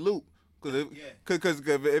looting the loot. Cause Yeah.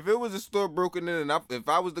 if it was a store broken in and if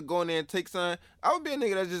I was to go in there and take something, I would be a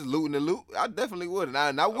nigga that's just looting the loot. I definitely would,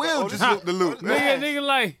 and I will just loot the loot. nigga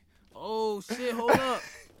like, oh shit, hold up.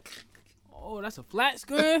 Oh, that's a flat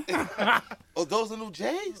screen? Oh, those are new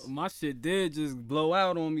J's? My shit did just blow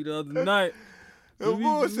out on me the other night. No Let me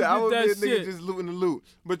bullshit. I get would be a that nigga shit. just looting the loot.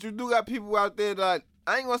 But you do got people out there that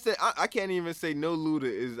I ain't gonna say. I can't even say no looter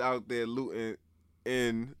is out there looting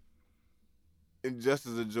in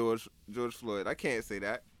injustice of George Floyd. I can't say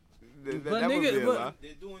that. That But would nigga, be a but- lie.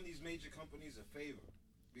 They're doing these major companies a favor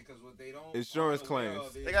because what they don't Insurance aren't aware claims.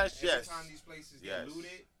 of is They got- every yes. time these places Yes. get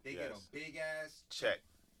looted, they get Yes. a big ass Check.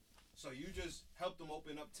 So you just help them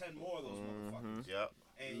open up 10 more of those motherfuckers. Yep.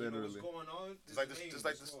 And you know Literally. what's going on? Just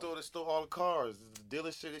like the store that stole all the cars. The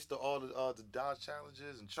dealership, they stole all the Dodge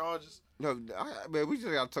Challengers and Chargers. No, man, we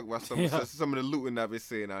just gotta talk about some of the looting I've been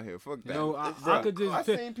seeing out here. Fuck that. Yo, I Bruh, could just I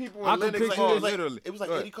pick- seen people I in could Lenox picture Mall, this- literally. It was like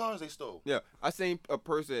Go 80 ahead. cars they stole. Yeah, I seen a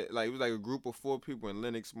person, like, it was like a group of 4 people in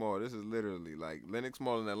Lenox Mall. This is literally, like, Lenox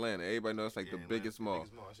Mall in Atlanta. Everybody knows it's, like, Yeah, the Atlanta, biggest the mall.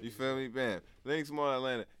 biggest mall. I seen You it. feel me? Bam. Lenox Mall in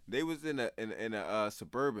Atlanta. They was in a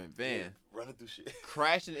Suburban van. Running through shit.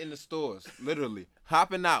 Crashing in the stores, literally.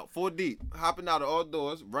 Hopping out, 4 deep. Hopping out of all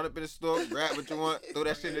doors, run up in the store, grab what you want, throw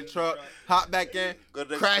that shit in the truck, hop back in, Go to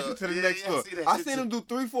the next crash store. into the Yeah, next yeah, I store. see that I shit seen too. them do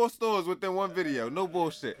 3-4 stores within one video. No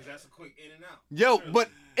bullshit. Because that's a quick in and out. Yo, but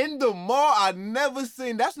in the mall, I never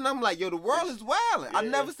seen. That's when I'm like, yo, the world is wildin'. I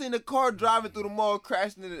never seen a car driving through the mall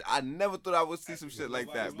crashing in it. I never thought I would see some shit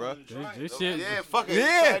like that, bro. This shit. Yeah, fuck it.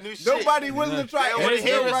 Yeah, Try new shit. nobody willing to try They wanna anything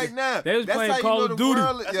hear us. right now. They was That's playing how you Call know of the Duty.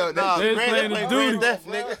 world. Yo, Nah, They was Grand playing Theft the Auto, Duty. Death,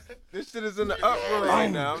 nigga. This shit is in the uproar right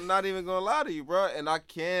now. I'm not even gonna lie to you, bro. And I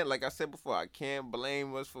can't, like I said before, I can't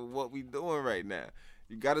blame us for what we doing right now.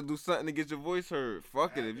 You gotta do something to get your voice heard.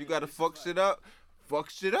 Fuck it. If you gotta fuck shit up, fuck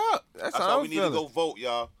shit up. That's That's how why I'm we need feeling. to go vote,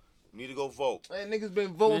 y'all. We need to go vote. Man, niggas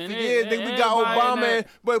been voting Man, for years. Nigga, we got everybody Obama that- in,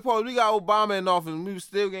 but Paul, we got Obama in office and we was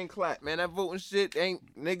still getting clapped. Man, that voting shit ain't,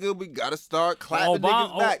 nigga, we gotta start clapping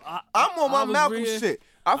niggas back. I'm on my was Malcolm reading- shit.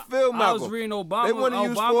 I feel Malcolm. I was reading Obama. They wanna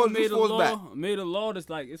use Obama force, made use a force law. back. Made a law that's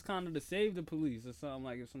like it's kind of to save the police or something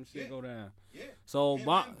like if some shit Yeah. go down. Yeah. So Him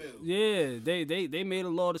Obama, and Bill. yeah, they made a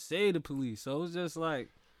law to save the police. So it's just like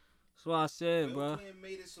that's what I said, Bill bro. Clinton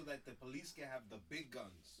made it so that the police can have the big guns.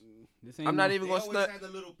 This ain't I'm not no- even They gonna always stunt. had the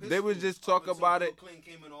little They would pistols just talk up until about Bill it. Clinton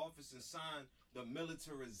came in office and signed the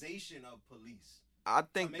militarization of police. I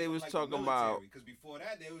think they was talking about. Because before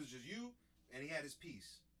that, there was just you, and he had his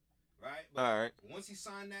piece, right? But All right. once he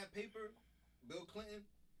signed that paper, Bill Clinton,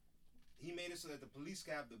 he made it so that the police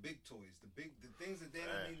can have the big toys, the things that they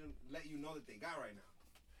don't even let you know that they got right now.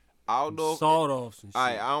 I don't know. sawed offs and shit.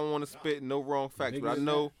 I don't want to spit no wrong facts, but I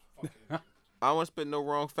know. Fucking I don't want to spit no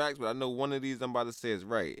wrong facts, but I know one of these I'm about to say is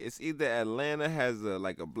right. It's either Atlanta has a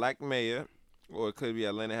black mayor, or it could be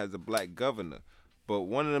Atlanta has a black governor. But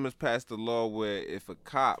one of them has passed a law where if a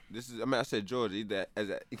cop, I said Georgia,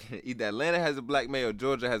 either Atlanta has a black mayor or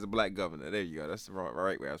Georgia has a black governor. There you go. That's the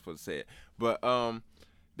right way I was supposed to say it. But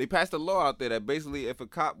they passed a law out there that basically if a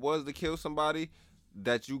cop was to kill somebody,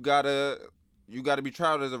 that you gotta be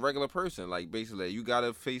tried as a regular person. Like basically, you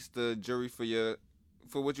gotta face the jury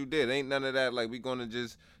for what you did. Ain't none of that like we gonna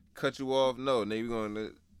just cut you off. No, then we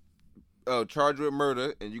gonna charge you with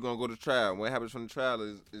murder and you gonna go to trial. And what happens from the trial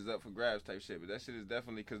is up for grabs type shit. But that shit is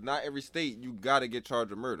definitely because not every state you gotta get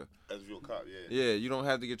charged with murder. As if you're a cop, yeah. Yeah, you don't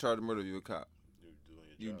have to get charged with murder if you're a cop. You're doing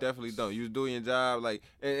your You job. definitely don't. You was doing your job like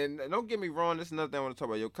and don't get me wrong. This is another thing I want to talk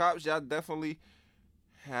about. Your cops, y'all definitely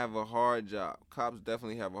have a hard job. Cops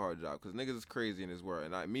definitely have a hard job because niggas is crazy in this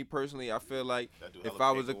world. And me personally, I feel like That do if hella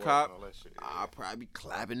I was a paperwork cop, and all that shit, yeah. I'd probably be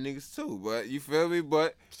clapping niggas too. But you feel me?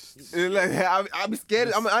 But I be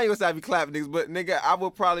scared. I ain't gonna say I be clapping niggas, but nigga, I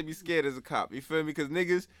would probably be scared as a cop. You feel me? Because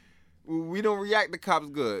niggas, we don't react to cops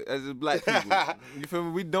good as a black people. You feel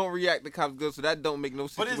me? We don't react to cops good, so that don't make no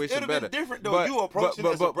But situation it'd better. have been different though. You approaching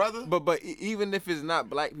as a brother. But even if it's not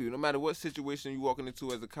black people, no matter what situation you walking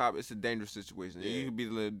into as a cop, it's a dangerous situation. Yeah. You could be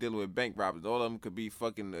dealing with bank robbers. All of them could be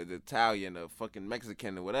fucking the Italian or fucking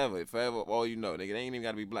Mexican or whatever. Forever, all you know, nigga, they ain't even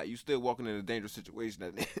gotta be black. You still walking in a dangerous situation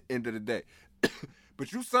at the end of the day.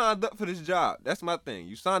 But you signed up for this job. That's my thing.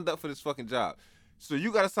 You signed up for this fucking job. So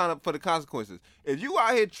you gotta sign up for the consequences. If you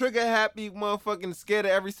out here trigger happy, motherfucking scared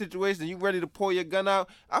of every situation, you ready to pull your gun out,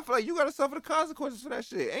 I feel like you gotta suffer the consequences for that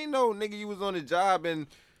shit. Ain't no nigga you was on the job and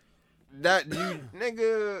that you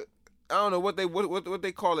nigga. I don't know what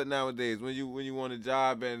they call it nowadays when you want a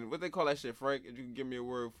job and what they call that shit, Frank. If you can give me a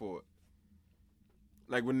word for it.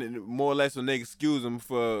 Like when more or less when they excuse them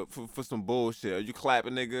for some bullshit. Or you clap a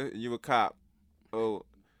nigga, you a cop. Oh.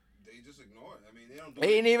 They just ignore it. I mean, they don't do They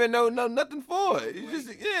ain't anything. even know nothing for They it. don't You do just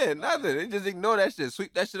anything. nothing. They just ignore that shit.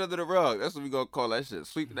 Sweep that shit under the rug. That's what we gonna call that shit.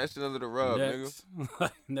 Sweep that shit under the rug,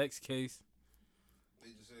 nigga. Next case.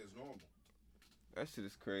 They just say it's normal. That shit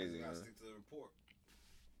is crazy, You gotta man. stick to the report.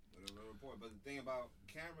 But the thing about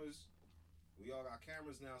cameras, we all got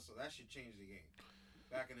cameras now, so that should change the game.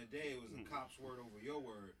 Back in the day, it was the cop's word over your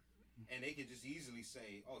word, and they could just easily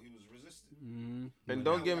say, "Oh, he was resistant." Mm-hmm. And But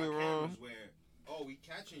don't now get we me got wrong. cameras where, oh, we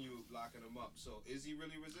catching you locking him up. So is he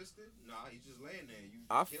really resistant? Nah, he's just laying there. You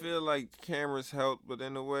I kill feel him. like cameras help, but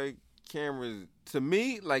in a way, cameras to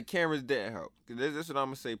me, like cameras didn't help. That's what I'm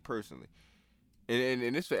gonna say personally, and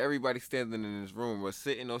it's for everybody standing in this room or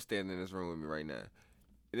sitting or standing in this room with me right now.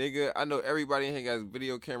 Nigga, I know everybody in here got a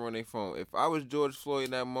video camera on their phone. If I was George Floyd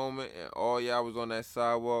in that moment and all y'all was on that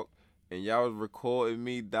sidewalk and y'all was recording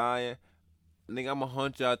me dying, nigga, I'ma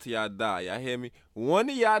hunt y'all till y'all die. Y'all hear me? One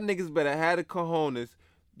of y'all niggas better have the cojones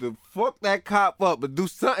to fuck that cop up but do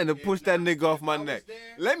something to push that nigga off my neck.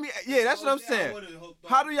 Let me, yeah, that's what I'm saying.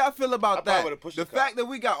 How do y'all feel about I probably that? would've pushed The the cop. fact that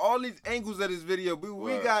we got all these angles of this video, we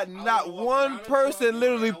Word. got not would've walked one around the person truck,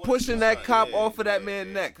 literally and I would've pushing that pushed cop that. off of that Yeah, man's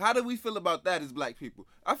yeah. neck. How do we feel about that as black people?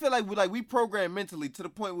 I feel like we programmed mentally to the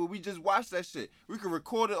point where we just watch that shit. We can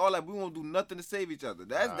record it all, like we won't do nothing to save each other.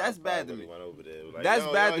 That's bad to me. Went over there. Like, That's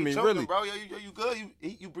bad to he me, choking, really. Bro, you good?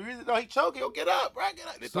 You breathing? No, he choking. Yo, get up, bro. Get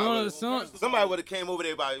up. They probably would've- Somebody would have came over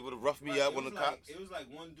there, would have roughed me up when the cops. It was like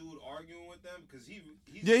one dude arguing with them because he's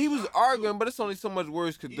Yeah, he was shocked, arguing, too. but it's only so much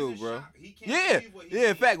words could He's do, in bro. shock. He can't Yeah, believe what he's yeah. In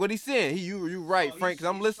seeing. fact, what he's saying, you right, So Frank, because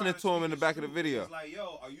I'm he's listening trying to him in the speak back of the his truth. video. He's like,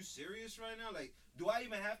 yo, are you serious right now? Like, do I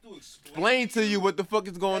even have to Explain to you what the fuck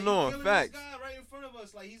is Like, going you on. killing Facts. This guy right in front of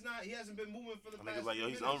us, like he hasn't been moving for the The past nigga's like, yo, 2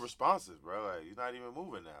 he's minutes. unresponsive, bro. Like, he's not even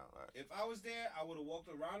moving now. Like, If I was there, I would have walked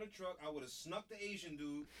around the truck. I would have snuck the Asian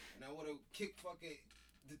dude, and I would have kicked fucking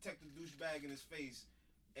Detective Douchebag in his face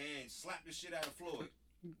and slapped the shit out of Floyd.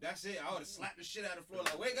 That's it. I would have slapped the shit out of Floyd.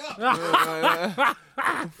 Like, wake up.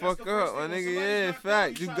 Fuck the up, first my thing when nigga. somebody's Yeah, knocked out,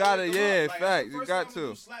 facts. You try got to it. wake them Yeah, up. Like, facts. that's the You first got thing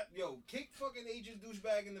I'm to. gonna do. Kick fucking Asian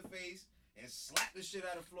Douchebag in the face and slap the shit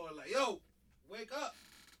out of Floyd. Like, yo, wake up.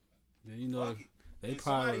 Yeah, you know, Fuck it. they And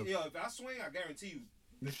probably. somebody, yo, if I swing, I guarantee you,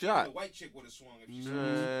 You the shot. white chick would have swung if she swung.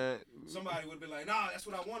 Nah. Somebody would have been like, nah, that's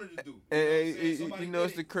what I wanted to do. And, Somebody you know,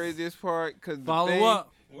 it's did the it. craziest part, cause Follow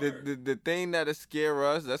up. Word. the thing that'll scare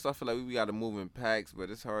us. That's why I feel like we got to move in packs, but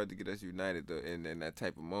it's hard to get us united though in that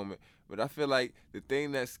type of moment. But I feel like the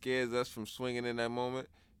thing that scares us from swinging in that moment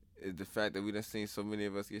is the fact that we done seen so many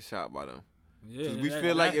of us get shot by them. Yeah, 'Cause we that-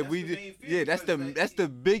 feel like that- if we the did, main fear, yeah, that's because that's the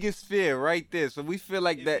biggest fear right there. So we feel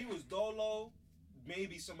like If that. he was dolo,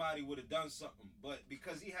 maybe somebody would have done something. But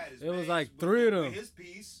because he had his, It was bags like with 3 of with them. His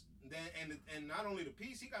piece, then and not only the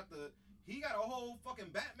piece, he got a whole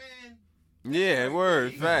fucking Batman. Yeah, Right word, there.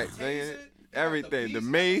 He got facts. the nigga. taser, he got Everything, piece, the he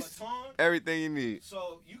got mace, baton. everything you need.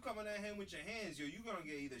 So you coming at him with your hands, yo, you gonna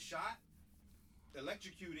get either shot,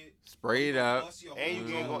 electrocuted, Sprayed or you gonna out, bust your and you whole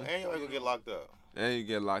ain't jaw. gonna, and you ain't gonna get locked up. and you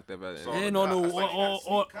get locked up at the So- end. And on the That's why you gotta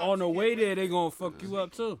sneak cops. on the You way can't there, wait. they gonna fuck you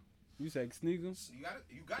up too. You said sneak 'em?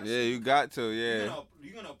 You got. Yeah, you got to, You yeah.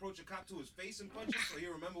 gonna approach a cop to his face and punch him so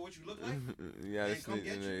he'll remember what you look like? You gotta And come sneak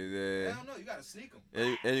get in you. there, yeah. Hell no, you gotta sneak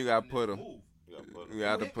him. And you gotta put 'em. Move. You gotta put You him.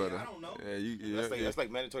 gotta hit put me? her. I don't know. Yeah, you That's like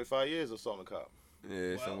mandatory 5 years of assaulting a cop.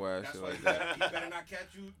 yeah, some wild that's shit why like you that. better, he better not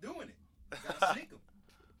catch you doing it. You gotta sneak him.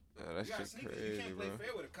 Yeah, that You gotta shit sneak him. You crazy, can't play bro.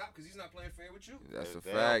 fair with a cop because he's not playing fair with you. That's a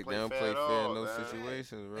They don't fact. play They don't fair play at fair in all, those man.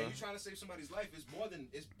 situations, bro. And you trying to save somebody's life,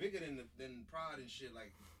 it's bigger than pride and shit.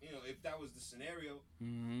 Like, you know, if that was the scenario,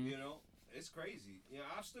 Mm-hmm. you know, it's crazy. You know,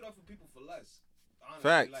 I've stood up for people for less. Honestly,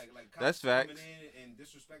 Facts. Like cops That's facts. coming in and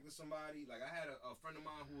disrespecting somebody. Like, I had a friend of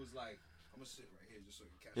mine who was like, I'm gonna sit right here just so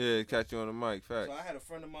you can catch me. Yeah, catch you on the mic. Fact. So I had a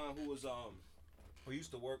friend of mine who was we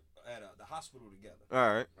used to work at the hospital together, All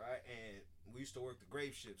right. right? And we used to work the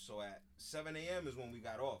grave shift. So at 7 a.m. is when we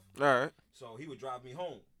got off. All right. So he would drive me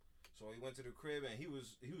home. So he went to the crib and he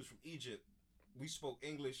was from Egypt. We spoke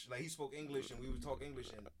English, like he spoke English and we would talk English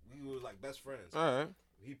and we were like best friends. All right.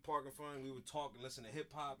 He parked in front and we would talk and listen to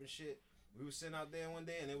hip hop and shit. We were sitting out there one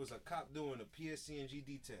day and there was a cop doing a PSC&G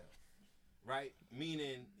detail, right?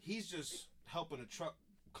 Meaning he's just helping a truck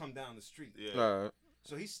come down the street. Yeah. All right.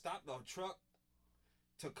 So he stopped the truck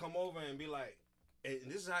to come over and be like, and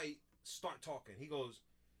this is how he start talking. He goes,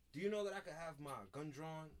 "Do you know that I could have my gun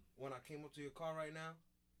drawn when I came up to your car right now?"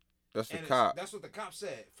 That's the And cop. that's what the cop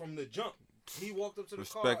said from the jump. He walked up to the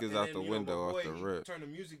car. Respect is and out then, the you know, window my off boy, the he rip. turned the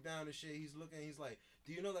music down and shit. He's looking. He's like,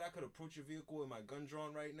 "Do you know that I could approach your vehicle with my gun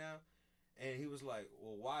drawn right now?" And he was like,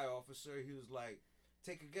 "Well, why, officer?" He was like,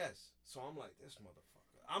 "Take a guess." So I'm like, "This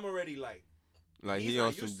motherfucker." I'm already like Like, he's he not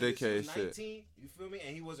on some used to this. He dickhead was shit. 19, you feel me?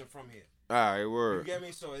 And he wasn't from here. All right, You word. get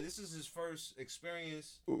me? So this is his first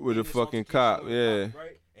experience With a in this fucking altercation cop, with a yeah. cop,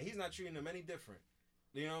 right? And he's not treating him any different.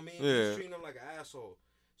 You know what I mean? Yeah. He's treating him like an asshole.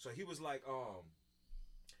 So he was like,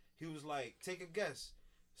 take a guess.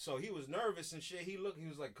 So he was nervous and shit. He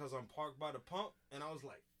was like, "Cause I'm parked by the pump." And I was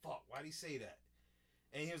like, "Fuck, why'd he say that?"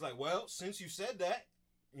 And he was like, "Well, since you said that,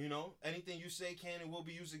 you know, anything you say can and will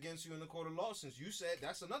be used against you in the court of law. Since you said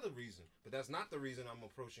that's another reason, but that's not the reason I'm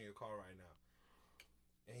approaching your car right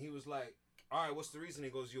now." And he was like, "All right, what's the reason?" He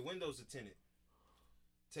goes, "Your windows are tinted.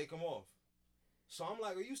 Take them off." So I'm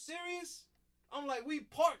like, "Are you serious?" I'm like, "We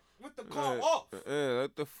parked with the car off. Yeah,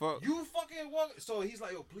 what the fuck? You fucking walk." So he's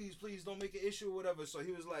like, "Yo, please, don't make an issue or whatever." So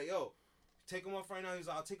he was like, "Yo, take them off right now." He's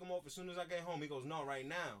like, "I'll take them off as soon as I get home." He goes, "No, right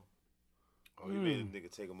now." Oh, you made a nigga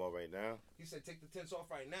take them off right now? He said, "Take the tints off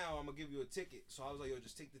right now. I'm gonna give you a ticket." So I was like, "Yo,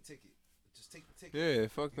 just take the ticket. Just take the ticket." Yeah,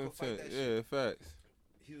 fuck You them go fight shit. that Yeah, shit. facts.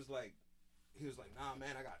 He was like, "Nah,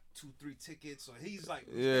 man, I got 2-3 tickets." So he's like,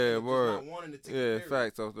 Yeah, just word. not wanting the ticket. Yeah, period.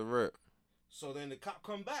 facts off the rip. So then the cop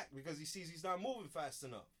come back because he sees he's not moving fast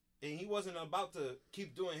enough, and he wasn't about to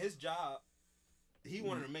keep doing his job. He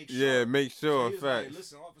wanted to make sure. Yeah, make So sure, he was facts. like,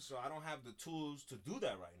 "Listen, officer, I don't have the tools to do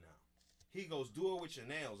that right now." He goes, "Do it with your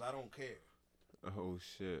nails. I don't care. Oh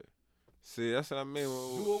shit. See, that's what I mean.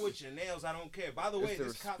 Do it with your nails. I don't care." By the way, It's the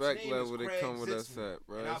this cop's respect name level is they Craig come with us Zitzman, at,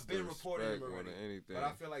 bro. and It's I've the been reporting him respect more already. than anything. But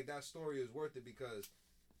I feel like that story is worth it because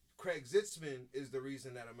Craig Zitzman is the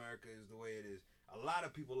reason that America is the way it is. A lot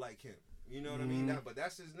of people like him. You know what I mean? But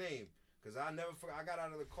that's his name. Because I never forgot. I got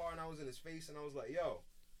out of the car and I was in his face and I was like, "Yo,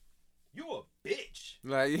 you a bitch.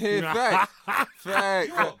 Like, yeah, facts. Facts.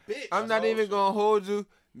 You a bitch." I'm not even gonna hold you.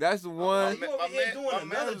 That's one. Like, you over here doing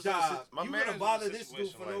another was in a job. my You man gonna was in a bother this dude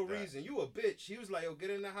situation for no like that. reason. You a bitch. He was like, "Yo, get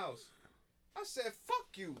in the house." I said,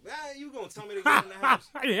 "Fuck you, man. You gonna tell me to get in the house?"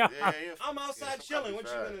 Yeah. Yeah. I'm outside chilling. What you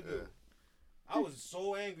Fat, gonna do? yeah. I was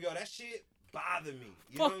so angry. Yo, that shit bothered me.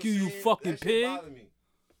 know Fuck what I'm you, you saying? fucking That shit pig. bothered me.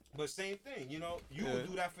 But same thing, you know, you Yeah. would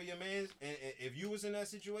do that for your mans, and if you was in that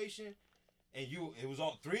situation, and it was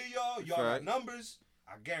all three of y'all got Facts. numbers,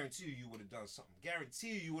 I guarantee you would have done something.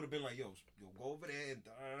 Guarantee you would have been like, yo, go over there and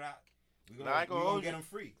da-da-da. We Nah, I ain't gonna gonna hold get you. him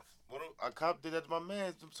free. A cop did that to my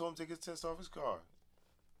man. Told him to take his tents off his car.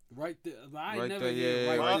 Right there. I Right never there, hear yeah,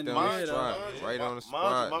 right, right in there the on the head. spot. Yeah. Right on the My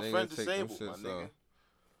spot. friend nigga, take them disabled, my shits nigga. off.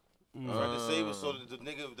 Friend disabled, so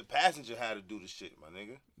the passenger had to do the shit, my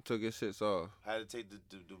nigga. Took his shits off. Had to take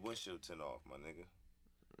the windshield tint off, my nigga.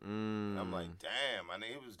 Mm. And I'm like, damn, my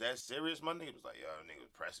nigga, it was that serious, my nigga. It was like, yo, nigga was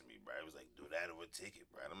pressing me, bro. It was like, do that over a ticket,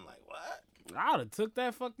 bro. And I'm like, what? I would have took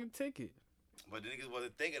that fucking ticket. But the niggas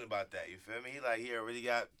wasn't thinking about that, you feel me? He already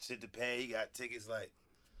got shit to pay. He got tickets, like,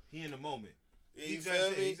 He in the moment. yeah, He's you feel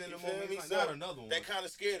me? He's in the You feel moment. me? He's So like, not another one. that kind of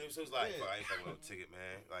scared him. So it's like, Yeah. I ain't fucking with no ticket,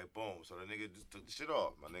 man. Like, boom. So the nigga just took the shit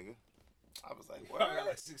off, my nigga. I was like, I got what?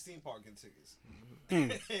 like 16 parking tickets.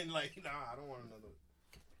 And like, nah, I don't want another.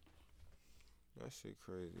 That shit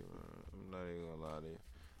crazy, man. I'm not even gonna lie to you.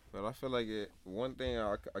 But I feel like one thing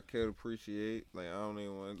I could appreciate, like, I don't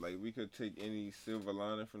even want, like, we could take any silver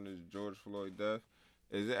lining from this George Floyd death,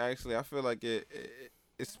 is it actually, I feel like it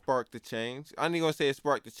sparked the change. I ain't gonna say it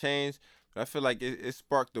sparked the change, but I feel like it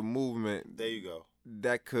sparked the movement There you go.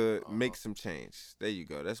 that could make some change. There you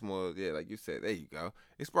go. That's more, yeah, like you said, there you go.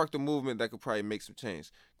 It sparked a movement that could probably make some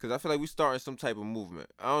change. Because I feel like we starting some type of movement.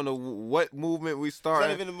 I don't know what movement we It's starting.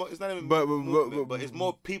 not even But- movement, but it's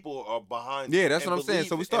more people are behind. Yeah, it that's and what I'm saying. believe-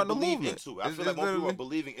 So we and starting a believe movement. into it. I It's feel like more people literally- are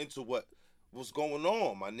believing into what's going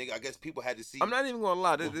on, my nigga. I guess people had to see. I'm not even going to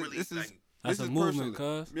lie. This, what really, this is... like, That's this a is movement,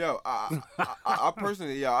 personally- cuz. Yo, I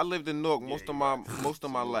personally, I lived in Newark most you're of my right. most of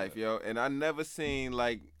my life, yo, and I never seen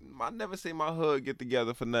I never seen my hood get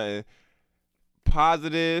together for nothing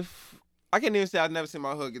positive. I can't even say I've never seen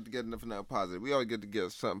my hood get together for nothing positive. We always get together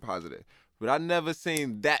for something positive, but I never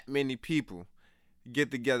seen that many people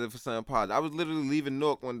get together for something positive. I was literally leaving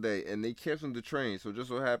Newark one day, and they canceled the train. So just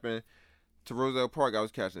so happened to Roselle Park, I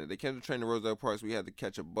was catching it. They canceled the train to Roselle Park, so we had to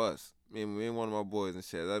catch a bus. Me and one of my boys and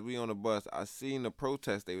shit. As we on the bus, I seen the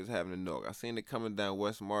protest they was having in Newark. I seen it coming down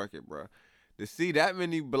West Market, bro. To see that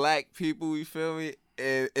many black people, you feel me,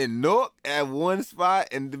 in Newark at one spot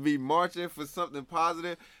and to be marching for something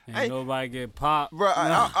positive. Ain't nobody get popped. Bro,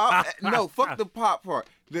 no, fuck the pop part.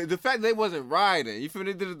 The fact they wasn't riding, you feel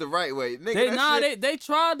me? They did it the right way. Nigga, they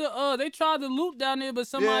tried to loop down there, but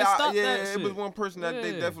somebody stopped that shit. It was one person that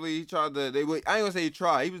they Yeah. definitely tried to. I ain't gonna say he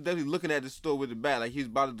tried. He was definitely looking at the store with the bat like he was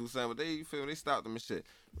about to do something. But you feel me? They stopped him and shit.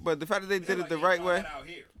 But the fact that they did it the right way, Out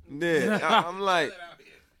here. yeah, I'm like. Out here.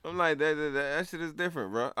 I'm like, that shit is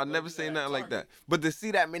different, bro. I never do seen that nothing at like that. Target. But to see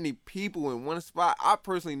that many people in one spot, I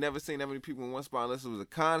personally never seen that many people in one spot unless it was a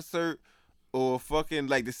concert or fucking,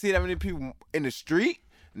 like, to see that many people in the street,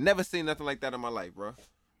 never seen nothing like that in my life, bro.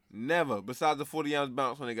 Never. Besides the 40-ounce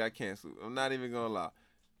bounce when it got canceled. I'm not even gonna lie.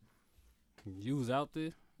 You was out there?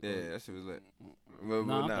 Yeah, that shit was lit. But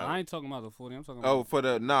Nah, nah. I ain't talking about the 40. I'm talking Oh, about.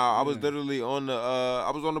 I was Yeah. literally on the, I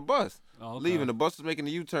was on the bus. Oh, okay. Leaving. The bus was making a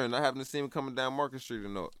U-turn. I happened to see him coming down Market Street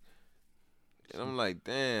and all. And I'm like,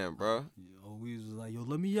 damn, bro. Yo, we was like, yo,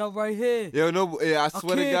 let me out right here. Yo, no, yeah, I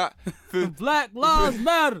swear to God, Black lives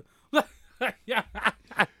matter. Yeah.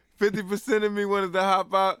 50% of me wanted to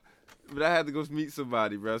hop out, but I had to go meet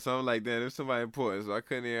somebody, bro. So I'm like, damn, there's somebody important, so I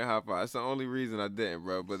couldn't even hop out. That's the only reason I didn't,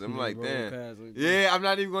 bro. But I'm like, damn. Yeah, I'm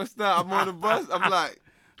not even gonna stop. I'm on the bus. I'm like,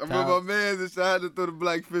 I'm with my man, and so I had to throw the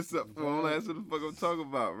black fist up for him. I'm like, that's what the fuck I'm talking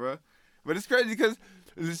about, bro. But it's crazy because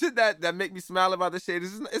the shit that make me smile about this shit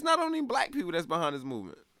is it's not only black people that's behind this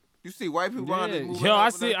movement. You see white people behind this movement. Yo,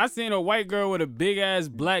 I seen a white girl with a big ass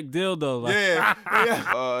black dildo. Like, Yeah,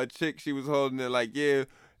 yeah. A chick, she was holding it like, yeah,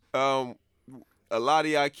 a lot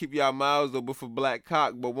of y'all keep y'all mouths open for black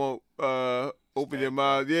cock, but won't open your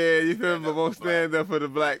mouths. Yeah, you feel me? But won't stand up for the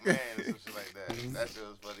black. Man, some shit like that. That shit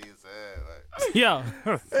was funny as hell. Like, yeah.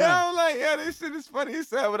 Yeah, I'm like, yeah, this shit is funny as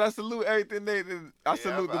hell, but I salute everything I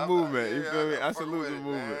salute the I'm- movement. You yeah, feel me? I'm I fucking salute with the it,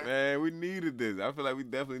 movement, man. man. We needed this. I feel like we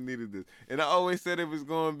definitely needed this. And I always said it was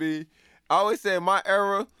going to be, I always said my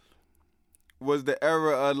era was the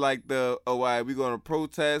era of like why we gonna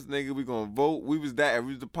protest, nigga, we gonna vote. We was that era.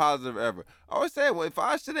 We was the positive era. I always said, well, if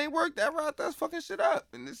our shit ain't worked, that right there's fucking shit up.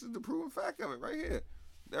 And this is the proven fact of it right here.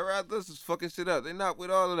 That right there is fucking shit up. They not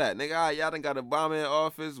with all of that. Nigga, all right, y'all done got Obama in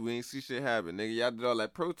office. We ain't see shit happen. Nigga, y'all did all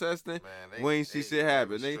that protesting. Man, We ain't see shit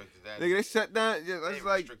happen. Nigga, restricted that they shut down. Yeah, They that's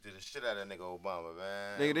like, restricted the shit out of that nigga Obama,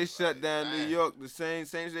 man. nigga, they shut Like, down New man. York. The same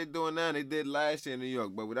shit they doing now they did last year in New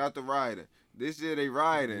York, but without the rioting. This year they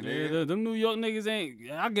rioting, Yeah, nigga. them New York niggas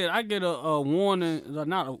ain't. I get a warning.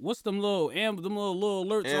 What's them little little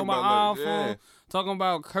alerts on my Amber Alerts, iPhone yeah. talking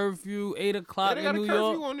about curfew 8 Yeah, o'clock they in got a New curfew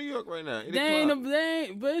York. on New York right now. 8 They o'clock.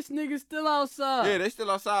 ain't, but this nigga still outside. Yeah, they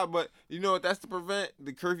still outside, but you know what? That's to prevent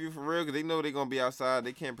the curfew for real, because they know they're going to be outside.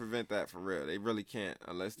 They can't prevent that for real. They really can't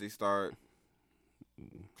unless they start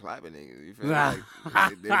clapping niggas. You feel me?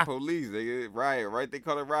 Like, they're police. They get riot, right? They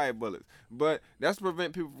call it riot bullets. But that's to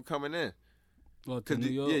prevent people from coming in. Well, to Cause New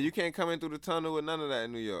York. yeah, you can't come in through the tunnel with none of that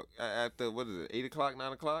in New York. After, what is it, 8 o'clock,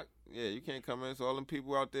 9 o'clock? Yeah, you can't come in. So all them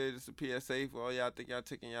people out there, just a PSA for all y'all think y'all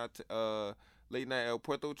taking y'all late night El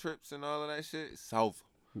Puerto trips and all of that shit. It's over.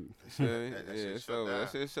 Yeah, That shit it's shut over. down.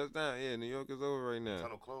 That shit shut down. Yeah, New York is over right now.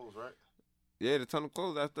 Tunnel closed, right? Yeah, the tunnel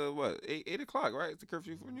closed after what? 8 o'clock, right? It's the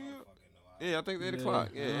curfew for New York. Yeah, I think it's 8 o'clock.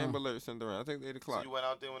 Yeah, Amber Alert sent around. I think it's 8 So o'clock. you went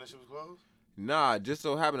out there when the shit was closed? Nah, just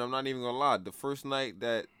so happened, I'm not even gonna lie. The first night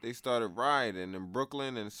that they started rioting in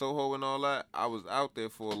Brooklyn and Soho and all that, I was out there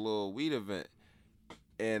for a little weed event.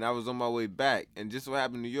 And I was on my way back. And just so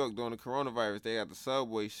happened in New York during the coronavirus, they got the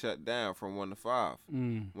subway shut down from 1 to 5.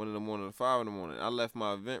 1 in the morning to 5 in the morning. I left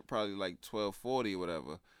my event probably like 12:40 or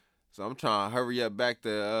whatever. So I'm trying to hurry up back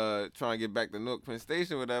to, trying to get back to Newark Penn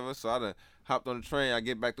Station or whatever. So I done hopped on the train. I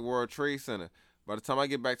get back to World Trade Center. By the time I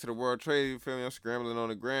get back to the World Trade, you feel me? I'm scrambling on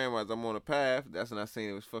the gram as I'm on the path. That's when I seen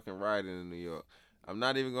it was fucking rioting in New York. I'm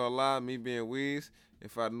not even gonna lie, me being Weez,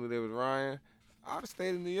 if I knew they was rioting, I'd have stayed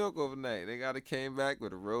in New York overnight. They gotta came back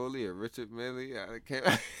with a Rollie, a Richard Millie. I'd have came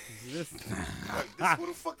back. Like, who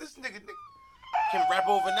the fuck this nigga can rap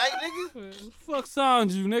overnight, nigga? Fuck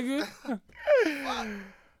sound you, nigga.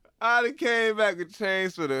 I'd have came back with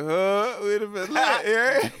chains for the hood. We'd have been lit,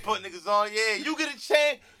 yeah. Put niggas on, yeah. You get a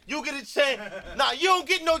chain. You get a chain. Nah, you don't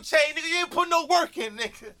get no chain, nigga. You ain't put no work in,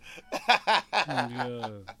 nigga. Yeah.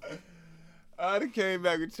 I'd have came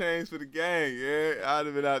back with chains for the gang, yeah. I'd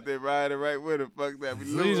have been out there riding right with him. Fuck that. We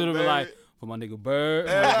These lose, would have been baby. like, for my nigga Bird,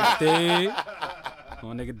 for my nigga Thig, for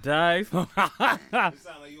my nigga Dice. You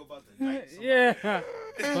sound like you about to knife somebody.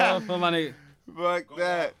 Yeah. For my nigga. Fuck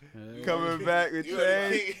that. Coming back with You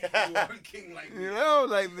chains. are the king like You know,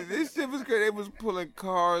 like, this shit was crazy. They was pulling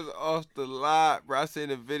cars off the lot, bro. I seen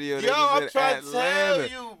the video. They Yo, was I'm in trying to tell Atlanta.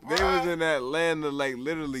 you, They bro. was in Atlanta, like,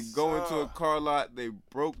 literally going to a Son. car lot. They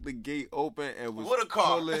broke the gate open and was What a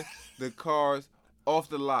car? pulling the cars off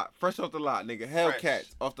the lot, fresh off the lot, nigga.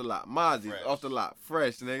 Hellcats off the lot, Mozzie's Fresh. off the lot,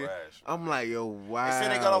 fresh, nigga. Fresh, I'm like, yo, wow. They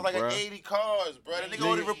said they got off like bruh. 80 cars, bro. The nigga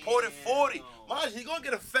only reported 40. Mind you, he gonna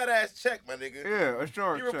get a fat ass check, my nigga. Yeah,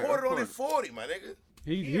 sure. He reported only 40, my nigga.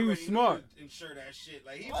 He was already smart. knew to insure that shit.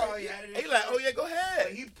 Like, he probably had it. He like, oh yeah, go But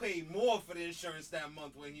ahead. he paid more for the insurance that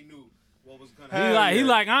month when he knew what was gonna Hell happen. He yeah.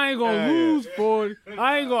 like, I ain't gonna Hell lose 40.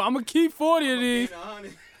 I'm gonna keep 40 of these, Being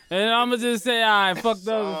 100. and I'm gonna just say, all right, fuck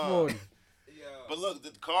the other 40. Yeah. But look,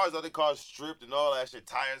 the other cars stripped and all that shit.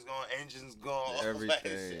 Tires gone, engines gone, all that Everything,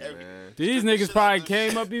 shit. man. These Stripped the niggas shit probably out them came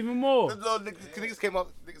shit. up even more. The little niggas came up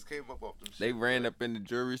off them shit. They ran up in the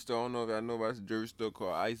jewelry store. I don't know if y'all know about this jewelry store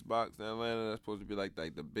called Icebox in Atlanta. That's supposed to be like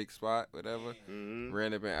the big spot, whatever. Mm-hmm.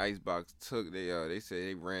 Ran up in Icebox. They say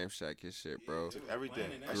they ramshack his shit, bro. Took everything.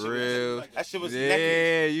 Planning That that shit was- Real. That shit was Yeah,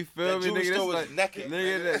 naked. you feel That me, jewelry nigga? store was That's like, naked.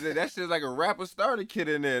 nigga, that shit's like a rapper starter kit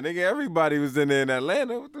in there, nigga. Everybody was in there in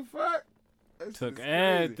Atlanta. What the fuck? That Took shit's crazy.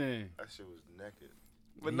 everything. That shit was naked.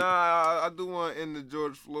 But nah, I do want to end the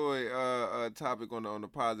George Floyd topic on the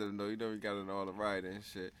positive note. You know we got into all the rioting and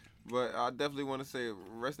shit. But I definitely want to say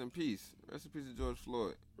rest in peace. Rest in peace to George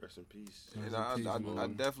Floyd. Rest in peace. And Rest in peace, I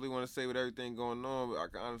man. definitely want to say with everything going on, but I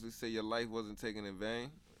can honestly say your life wasn't taken in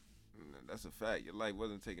vain. That's a fact. Your life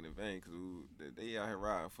wasn't taken in vain because they out here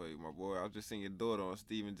riding for you, my boy. I was just seeing your daughter on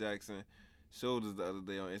Steven Jackson Shoulders the other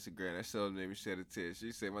day on Instagram. That show made me shed a tear.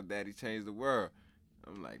 She said, my daddy changed the world.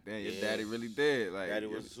 I'm like, damn, your Yeah. daddy really did. Like, Daddy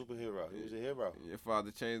was a superhero. He was a hero. your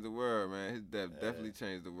father changed the world, man. His death definitely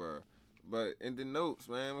changed the world. But in the notes,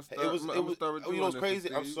 man, It was. start with You know what's this crazy?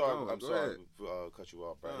 until I'm you sorry. go. I'm Go sorry ahead. to cut you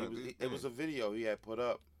off, bro. Nah, do your It was a thing. video he had put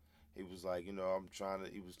up. He was like, you know,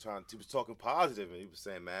 he was talking positive, and he was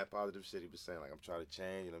saying mad positive shit. He was saying like, I'm trying to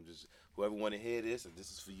change, and I'm just whoever want to hear this, and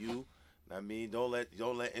this is for you. I mean, don't let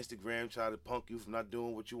Instagram try to punk you from not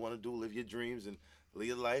doing what you want to do. Live your dreams and live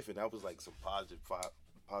your life. And that was like some positive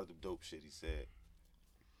dope shit he said.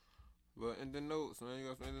 But in the notes, man, you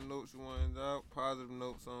got some in the notes you want to end out? Positive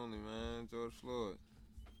notes only, man. George Floyd.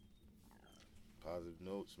 Positive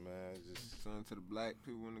notes, man. Just Something to the black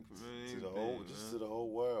people in the community. to the everything, whole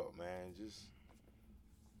world, man. Just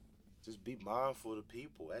be mindful of the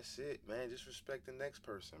people. That's it, man. Just respect the next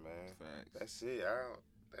person, man. Facts. That's it.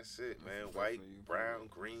 That's it, man. That's White, what you brown,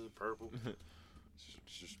 green, purple.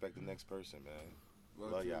 Just respect the next person, man.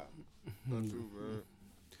 But Love true. y'all. But true,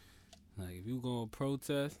 bro. Like if you gonna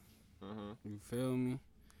protest, Uh-huh. you feel me?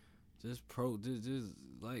 Just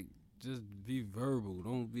be verbal.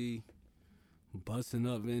 Don't be busting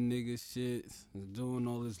up in niggas shit, doing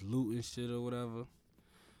all this looting shit or whatever.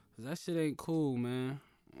 Cause that shit ain't cool, man.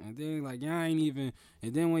 And then like y'all ain't even.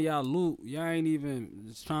 And then when y'all loot, y'all ain't even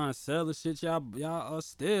just trying to sell the shit. Y'all are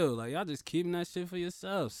still like y'all just keeping that shit for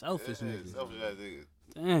yourself. Selfish niggas. Selfish ass niggas.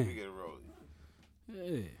 We Damn. get it rolled.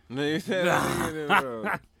 Yeah. Nigga said that nigga in the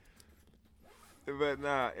road. But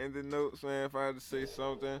nah, in the notes, man, if I had to say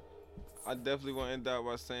something, I definitely want to end out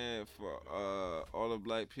by saying for all the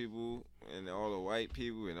black people and all the white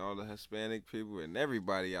people and all the Hispanic people and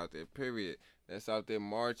everybody out there, period, that's out there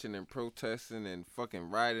marching and protesting and fucking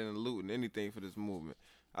rioting and looting anything for this movement.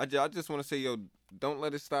 I just want to say, yo, don't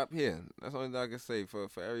let it stop here. That's the only thing I can say for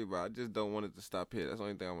everybody. I just don't want it to stop here. That's the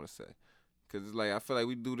only thing I want to say. Because it's like, I feel like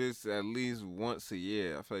we do this at least once a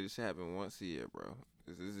year. I feel like this should happen once a year, bro.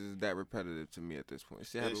 This is that repetitive to me at this point. It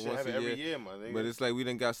should happen It should once happen a year. every year, my nigga. But it's like we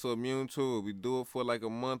done got so immune to it. We do it for like a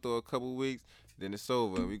month or a couple weeks, then it's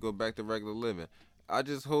over. And we go back to regular living. I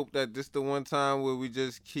just hope that this the one time where we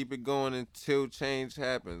just keep it going until change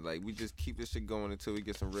happens. Like, we just keep this shit going until we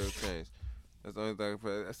get some real change. That's the only thing I can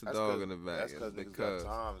put. That's the dog in the back. That's because niggas got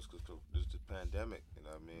time. It's because this the pandemic. You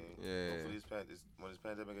know what I mean? Yeah. Hopefully when this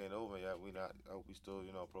pandemic ain't over, I hope we still,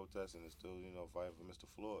 protesting and still, fighting for Mr.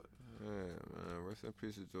 Floyd. Yeah, man. Rest in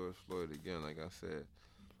peace to George Floyd again, like I said.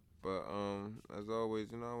 But as always,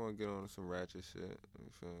 I want to get on some ratchet shit.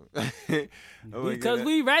 You feel me? Because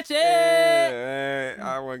we ratchet. Yeah, man.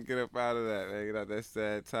 I want to get up out of that, man. Get out that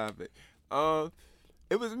sad topic.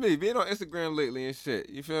 It was me being on Instagram lately and shit.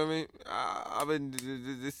 You feel me? I've been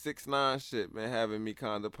this 6ix9ine shit, man, having me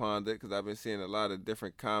kind of ponder because I've been seeing a lot of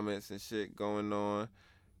different comments and shit going on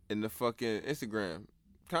in the fucking Instagram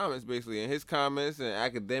comments, basically, and his comments and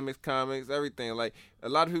academics comments, everything. Like, a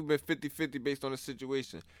lot of people been 50-50 based on the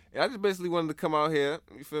situation. And I just basically wanted to come out here,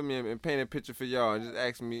 you feel me, and paint a picture for y'all and just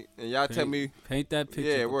ask me, and y'all tell me. Paint that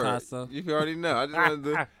picture, Yeah, word. Picasso. You already know. I just wanted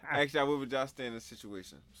to ask y'all, what would y'all stand in the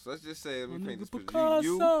situation? So let's just say, let me paint this picture.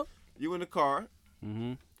 You in the car,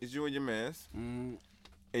 Mm-hmm. it's you and your mans, Mm-hmm.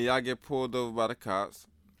 and y'all get pulled over by the cops.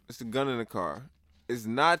 It's a gun in the car. It's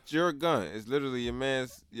not your gun. It's literally your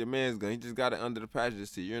man's gun. He just got it under the passenger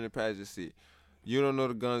seat. You're in the passenger seat. You don't know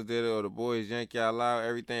the guns there, or the boys yank y'all out,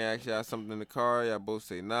 everything, ask y'all something in the car, y'all both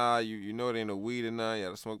say, nah, you know it ain't no weed in there,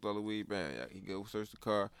 y'all smoked all the weed, bam, he go search the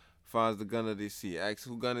car, finds the gun of this seat, asks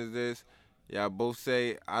who gun is this, y'all both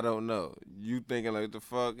say, I don't know. You thinking like, what the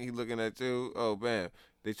fuck, he looking at you, oh, bam,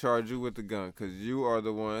 they charge you with the gun, because you are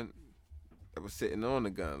the one that was sitting on the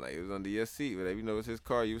gun, like it was under your seat, whatever, you know it's his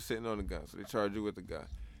car, you was sitting on the gun, so they charge you with the gun.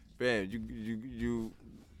 Bam, you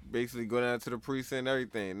basically go down to the precinct and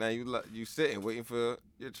everything. Now you sitting waiting for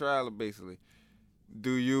your trial basically.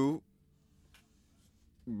 Do you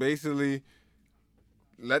basically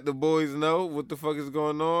let the boys know what the fuck is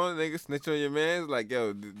going on? Nigga snitch on your mans like,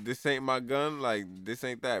 yo, this ain't my gun. Like, this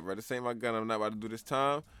ain't that, bro. This ain't my gun. I'm not about to do this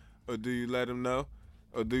time. Or do you let them know?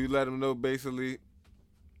 Or do you let them know basically,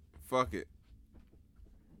 fuck it.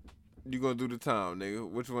 You gonna do the time, nigga.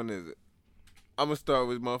 Which one is it? I'm gonna start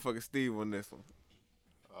with motherfucking Steve on this one.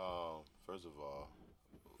 First of all,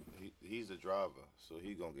 he's the driver, so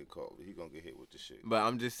he gonna get caught. He gonna get hit with the shit. But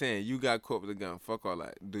I'm just saying, you got caught with a gun. Fuck all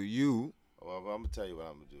that. Do you? Well, I'm gonna tell you what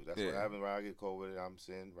I'm gonna do. That's what happened when I get caught with it. I'm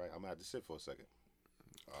saying, right, I'm gonna have to sit for a second.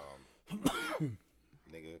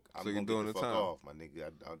 Nigga, I'm so gonna doing get the the fuck time. off, my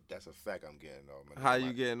nigga. That's a fact. I'm getting off. My nigga. How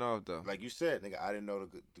you getting off though? Like you said, nigga, I didn't know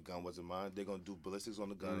the gun wasn't mine. They're gonna do ballistics on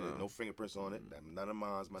the gun. There's no fingerprints on it. None of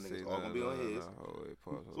mine's. My niggas all gonna be on his.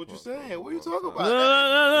 What you saying? What you talking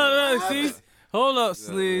about? Look, see? Hold up,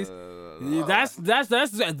 Sleeves.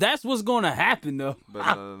 That's what's gonna happen though.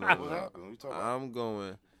 But no. What happened? What you talking about? I'm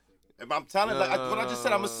going. If I'm telling, like when I just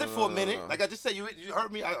said, I'm gonna sit for a minute. Like I just said, you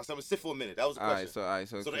heard me. I said I'm gonna sit for a minute. That was the question. All right,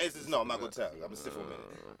 so So the answer is no. I'm not gonna tell. I'm gonna sit for a minute.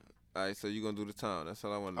 All right, so you gonna do the time. That's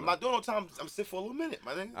all I want to know. I'm not doing no time. I'm gonna sit for a little minute,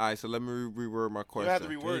 my nigga. All right, so let me reword my question. You have to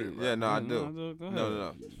reword it, bro. Yeah, no, I do. Go ahead.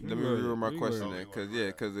 No. Let me reword my question it. then,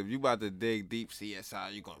 because if you about to dig deep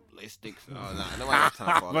CSI, you gonna ballistics. Oh, nah, nobody got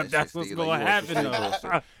time for all But that that's shit, what's Steve. gonna Like, you happen want though. some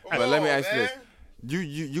bullshit. But let me ask you man. this.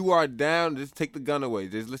 You are down. Just take the gun away.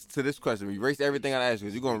 Just listen to this question. Erase everything I asked you.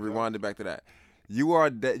 You're gonna rewind it back to that. You are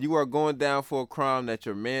going down for a crime that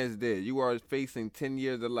your man's did. You are facing 10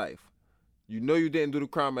 years of life. You know you didn't do the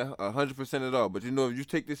crime 100% at all, but you know if you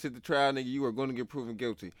take this shit to trial, nigga, you are going to get proven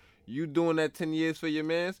guilty. You doing that 10 years for your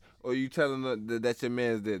mans, or you telling that your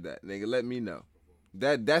mans did that, nigga? Let me know.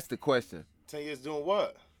 That's the question. 10 years doing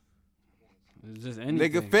what? It's just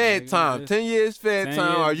anything. Nigga, fed time. 10 years fed 10 time.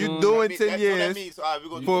 years Are you doing- doing That 10 years? That means, all right, we're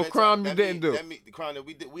gonna for do a that crime time. you That didn't mean- do. That mean the crime that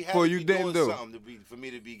we did. We had For to you be didn't doing do. something for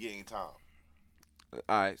me to be getting time. All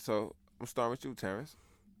right, so I'm starting with you, Terrence.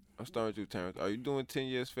 Are you doing 10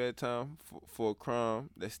 years fed time for a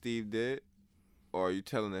crime that Steve did, or are you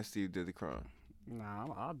telling that Steve did the crime?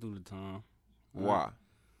 Nah, I'll do the time. Why?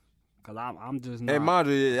 Cause I'm just not. And mind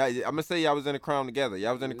you, I'm gonna say y'all was in the crime together.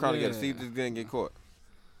 Y'all was in the crime together. Yeah. Steve just didn't get caught.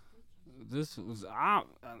 This was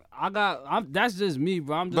that's just me,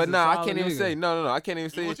 bro. I'm just. But a nah, I solid can't even nigga. say no. I can't even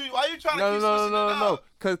say. Why you trying to No. keep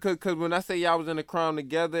switching it up? Cause when I say y'all was in the crime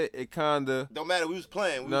together, it kinda. Don't matter. We was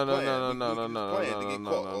playing. We No. was playing to get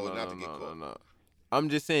caught or not to get caught. No. I'm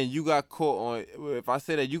just saying you got caught on. If I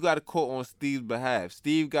say that you got caught on Steve's behalf,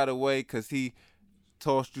 Steve got away because he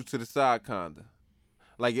tossed you to the side, kinda.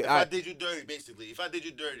 Like If I did you dirty, basically. If I did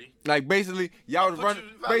you dirty. Like basically, y'all was put running.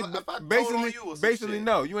 you- if I told Basically, on you or some basically, shit.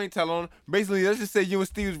 no, you ain't telling on. Basically, let's just say you and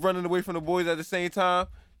Steve was running away from the boys at the same time.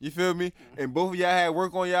 You feel me? And both of y'all had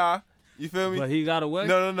work on y'all. You feel me? But he got away.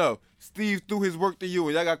 No. Steve threw his work to you,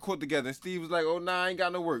 and y'all got caught together. And Steve was like, "Oh, nah, I ain't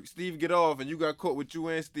got no work." Steve get off, and you got caught with you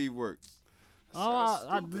and Steve work.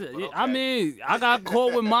 I okay. mean, I got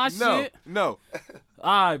caught with my shit. No.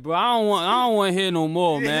 All right, bro. I don't want to hear no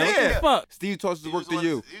more, man. What the fuck? Steve tossed his work to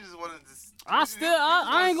you. You just wanted to.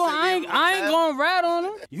 I ain't gonna rat on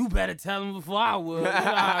him. You better tell him before I would. You know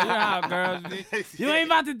how girls be. You ain't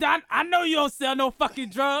about to die. I know you don't sell no fucking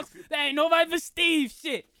drugs. There ain't nobody but Steve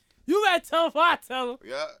shit. You better tell him before I tell him.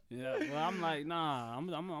 Yeah. Yeah, well, I'm like, nah, I'm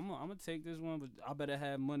gonna take this one, but I better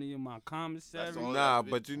have money in my commissary. That's all. Nah,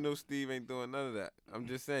 but you know Steve ain't doing none of that. I'm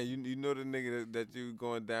just saying, you know the nigga that you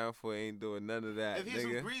going down for ain't doing none of that, If he's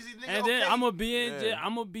nigga. a greasy nigga, And then okay. I'm gonna be in Yeah. jail.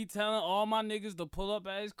 I'm gonna be telling all my niggas to pull up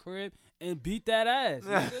at his crib and beat that ass.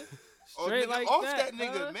 Nigga. Oh, Straight nigga, like off that,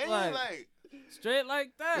 nigga, huh? man. Like, Like, straight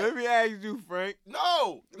like that. Let me ask you, Frank.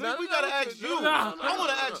 no. No, we no, gotta no, ask no, you. no, I want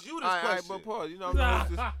to ask you this All right, question. but Paul, you know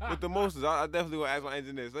I'm with the Moses. I definitely want to ask my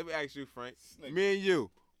engineers. Let me ask you, Frank. Me and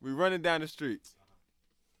you, we running down the street.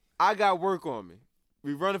 I got work on me.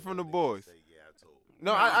 We running from the boys.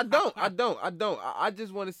 No, I don't. I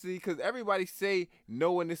just want to see, because everybody say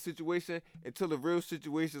no in this situation until the real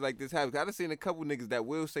situations like this happen. I done seen a couple niggas that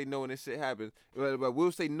will say no when this shit happens, but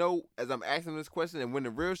will say no as I'm asking this question, and when the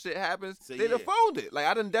real shit happens, Say they done yeah. fold it. Like,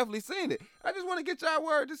 I done definitely seen it. I just want to get y'all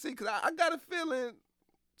word to see, because I got a feeling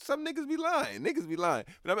some niggas be lying. Niggas be lying.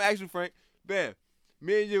 But I'm gonna ask you, Frank. Bam,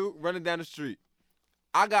 me and you running down the street.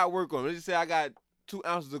 I got work on. Let's just say I got 2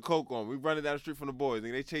 ounces of coke on. We running down the street from the boys,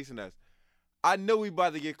 nigga. They chasing us. I know we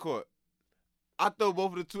about to get caught. I throw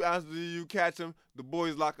both of the 2 ounces to you, catch them. The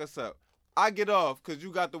boys lock us up. I get off because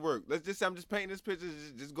you got the work. Let's just say I'm just painting this picture.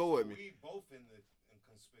 Just go with me. We both in this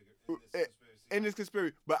conspiracy. In this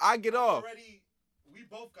conspiracy. But I get off. Already, we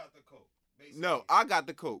both got the coke. Basically. No, I got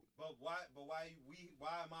the coke. But why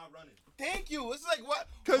am I running? Thank you. It's like, what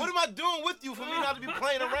am I doing with you for me not to be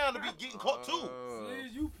playing around to be getting caught too?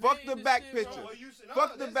 Fuck the back picture.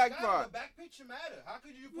 Fuck the back part. The back picture matter. How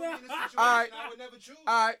could you put me in a situation Alright. I would never choose?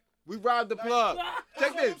 All right, we robbed the plug.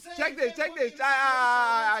 Check this. Check this. Check this. All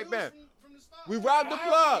right, man. We robbed the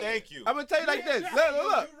plug. Thank you. I'm gonna tell you like this. Look.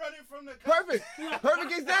 You running from the cops.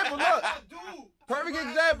 Perfect example. Look. Dude, Perfect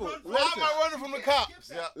example. Why am I running from the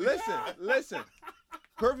cops? Yeah. Listen.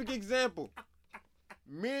 Perfect example.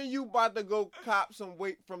 Me and you about to go cop some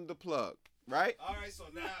weight from the plug, right? All right, so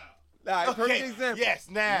now. All right, perfect Okay, example. yes,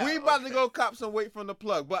 now. We about to go cop some weight from the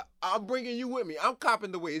plug, but I'm bringing you with me. I'm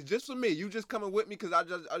copping the weight. It's just for me. You just coming with me because I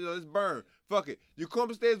just let's burn. Fuck it. You come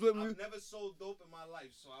upstairs with me. I've never sold dope in my life,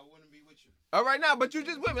 so I wouldn't be with you. All right now, but you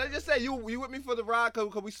just with me. Let's just say you with me for the ride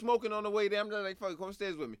because we smoking on the way there. I'm just like, fuck it, come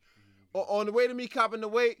upstairs with me. On the way to me copping the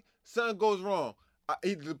weight, something goes wrong.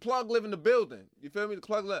 The plug live in the building. You feel me? The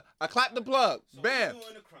plug live. I clap the plug. So Bam. you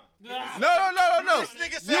doing a crime. No. This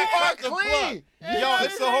nigga said You are clap the clean. Yo,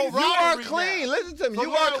 it's a whole You are robbery clean. now. Listen to me. So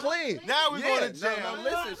You are now- clean. Now we going to jail. No,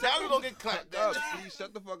 listen. Now we gonna get clapped. Fuck up. Please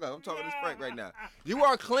shut the fuck up. I'm talking to Frank right now. You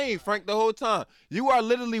are clean, Frank, the whole time. You are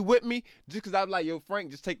literally with me just because I'm like, yo,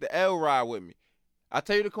 Frank, just take the L ride with me. I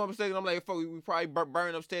tell you to come upstairs, and I'm like, fuck, we probably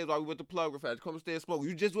burn upstairs while we with the plug. Come upstairs, smoke.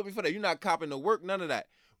 You just with me for that. You're not copping no work, none of that.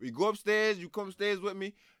 We go upstairs, you come upstairs with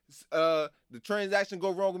me. The transaction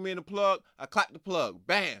go wrong with me and the plug. I clap the plug.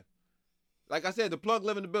 Bam. Like I said, the plug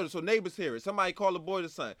live in the building, so neighbors hear it. Somebody call the boys or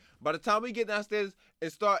something. By the time we get downstairs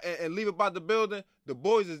and start and leave about the building, the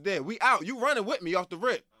boys is there. We out. You running with me off the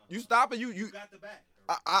rip. You stopping? You got the back.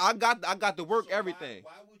 I got the work, So everything.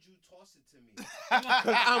 Why would you toss it to me?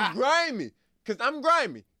 Cause I'm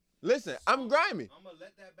grimy. Listen, I'm grimy. I'm gonna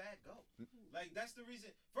let that bag go. Like that's the reason.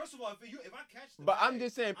 First of all, if I catch the But bag, I'm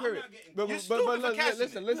just saying, I'm period. not getting But You're but stupid for look, catching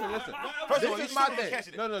listen. it. This First of all, is you my stupid for thing.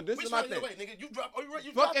 catching it. No, this Which is my one thing. Wait, nigga, you drop. Oh,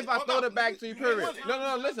 you Fuck dropped if I I'm throw out. it back to you, You ain't period. want it.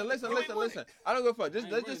 No, listen. You ain't want it. I don't give a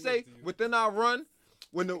fuck. Let's just say within our run,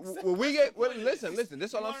 when we get, listen.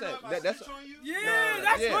 That's all I'm saying. That's Yeah,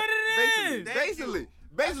 that's what it is. Basically,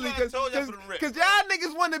 That's what I told y'all for the rip. cause y'all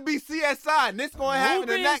niggas want to be CSI, and this gonna happen,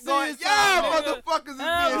 Who and that being going, CSI, yeah, nigga? motherfuckers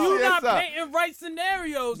is You being not CSI. painting right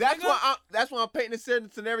scenarios. That's nigga. why I'm painting the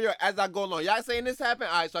scenario as I go along. Y'all saying this happened?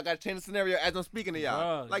 All right, so I gotta change the scenario as I'm speaking to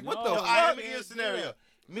y'all. Bruh, Like, what no. the Yo, fuck? let me give you a scenario.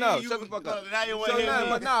 No, you, shut the fuck up. Now you want So to hear me.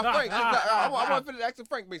 Frank. I want to finish asking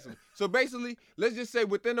Frank basically. So basically, let's just say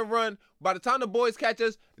within the run, by the time the boys catch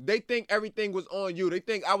us, they think everything was on you. They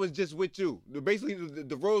think I was just with you. Basically,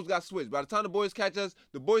 the roles got switched. By the time the boys catch us,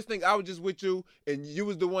 the boys think I was just with you, and you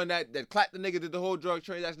was the one that clapped the nigga, did the whole drug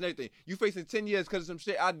transaction, and everything. You facing 10 years because of some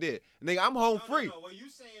shit I did. Nigga, I'm home free. No, what you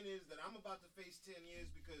saying is that I'm about to face 10 years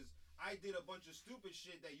because I did a bunch of stupid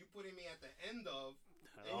shit that you putting me at the end of.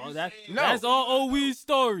 and Oh, you that's saying- that's all OWE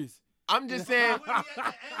stories. I'm just saying. Put me at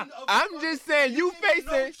the end of I'm the just fucking- saying you gave me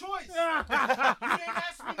no facing. choice. You didn't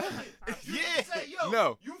ask me nothing. You Yeah. didn't say, yo,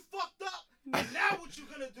 No. you fucked up. Now what you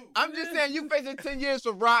gonna do? I'm just saying you facing 10 years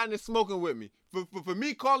for riding and smoking with me. For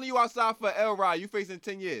me calling you outside for L ride, you facing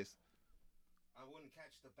 10 years. I wouldn't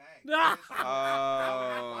catch the bag. Oh,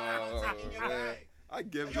 Why am I taking your bag? I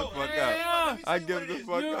give Yo, the fuck hey, up. let me I tell you give what the it is.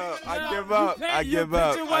 fuck You- up. I you- give you up. can't- I your give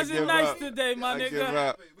up. picture I wasn't give nice up. today, my I nigga. give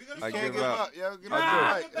up. We gonna I start give getting up. back. Yo, get I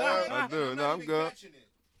on do. the I'm mic. I do. not No, I'm even good. catching it.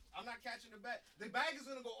 I'm not catching the bag. The bag is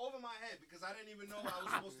gonna go over my head because I didn't even know I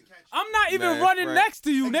was supposed to catch it. I'm not even Man, running Frank. next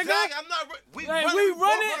to you, Exactly. nigga. I'm not. We Like, running. we both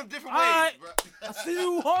running. running different All ways, right. bro. I see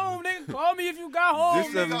you home, nigga. Call me if you got home.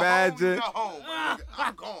 Just nigga. imagine. Go home, my nigga.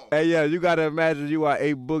 I'm gone. Hey, yeah, you gotta imagine you are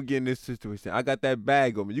A Boogie in this situation. I got that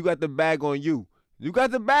bag on me. You got the bag on you. You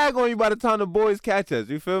got the bag on you by the time the boys catch us.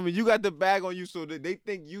 You feel me? You got the bag on you so that they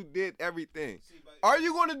think you did everything. See, but, Are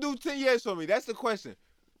you gonna do 10 years for me? That's the question.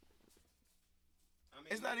 I mean,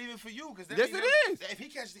 It's not even for you, because Yes, it is. If he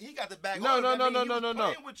catches, he got the bag. No. on, that mean he was No.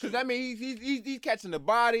 playing with Because you. that means he's catching the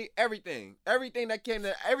body, everything that came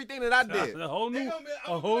to everything that I did. A whole they new, gonna be- I'm a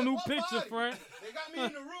gonna whole be new like, what picture, body? friend. They got me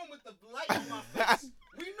in the room with the light on my face.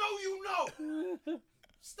 We know you know.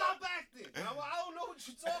 Stop acting. I don't know what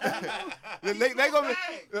you're talking about. They gonna be,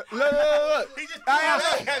 Bag. look. He just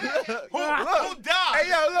Hey, look. look. Who died? Hey,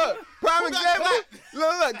 yo, look. Prime Who got example.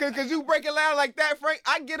 Look. cause you break it loud like that, Frank.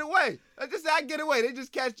 I get away. I just say I get away. They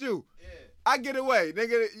just catch you. Yeah. I get away,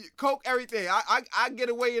 nigga. Coke everything. I get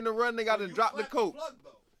away in the run. They gotta You drop the clap coke. plug, though.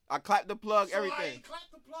 I clap the plug, So I everything. ain't clap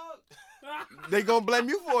the plug. They gonna blame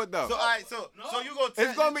you for it though. So all right, so you gonna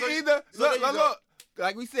It's gonna be either look.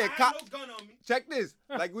 Like we said, I cop. ain't no gun on me. Check this.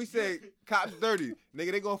 Like we said, cops dirty.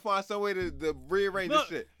 Nigga, they gonna find some way to rearrange Look,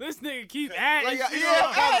 the shit. this nigga keep adding Like, shit yeah,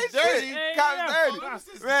 on. cops dirty. Hey, Cops yeah.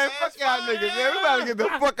 dirty. Man, fuck y'all niggas, man. We gotta get the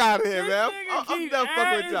fuck out of here, This man. nigga I'm keep done fucking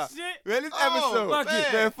with adding y'all. shit. Man, this Oh, episode. fuck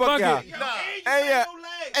it. Man, fuck Fuck y'all. it. Yo, Nah. Hey, yeah.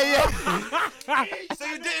 Hey, yeah. So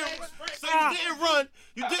you didn't run.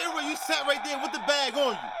 You sat right there with the bag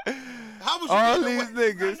on you. How was you All getting these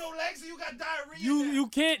away? niggas. No legs and you got diarrhea. You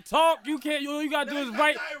can't talk. You can't. All you gotta do is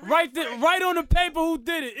write on the paper who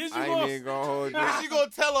did it. Is you I ain't even gonna hold you. What you gonna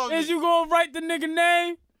tell on Is me? you gonna write the nigga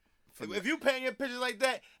name? If you paint your pictures like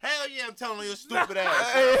that, hell yeah, I'm telling on your stupid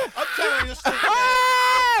ass. I'm telling on your stupid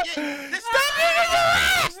ass. Yeah,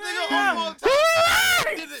 this nigga almost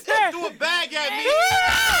threw a bag at me.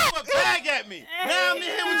 Threw a bag at me. Now I'm in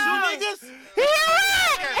here with you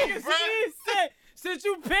niggas. Since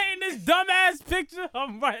you painting this dumbass picture,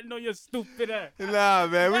 I'm writing on your stupid ass. Nah,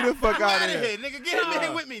 man, we the fuck I'm out out of of here. here, nigga. Get him in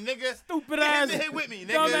here with me, nigga. Stupid Get ass. him in here with me,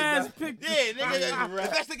 nigga. Dumbass picture. Yeah, nigga.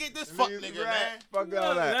 Investigate this fuck Niggas nigga, rat. man. Fuck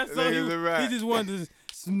all that. That's all Niggas a rat. he just wanted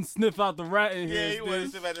to sniff out the rat in here. Yeah, he wanted to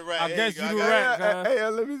sniff out the rat. I Here guess you you go. the I got rat, Hey,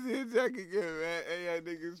 cuz. let me see a jacket again, man. Hey, y'all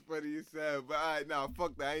niggas funny as hell. But all right, nah,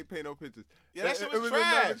 fuck that. I ain't paying no pictures. Yeah, that shit It was another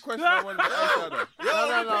trash. question I wanted to ask y'all though. Yo,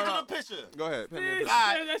 let me No. paint you the picture. Go ahead. Paint me a This picture.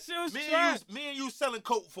 Alright. shit, that shit was Me trash. and you selling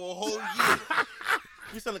coke for a whole year.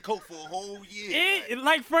 We selling coke for a whole year.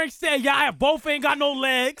 Like Frank said, y'all both ain't got no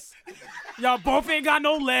legs. Y'all both ain't got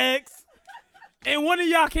no legs. And one of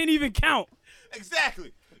y'all can't even count.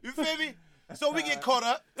 Exactly. You feel me? So we get caught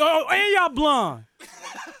up. Oh, and y'all blonde.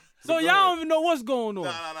 So y'all don't even know what's going on.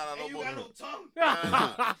 Nah, And no you more. got no tongue.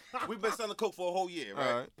 Nah. We've been selling coke for a whole year, right?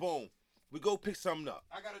 Alright. Boom. We go pick something up.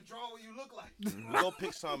 I gotta draw what you look like. We go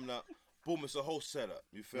pick something up. Boom, it's a whole setup.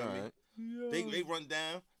 You feel me? Alright. They run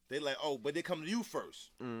down. They like, oh, but they come to you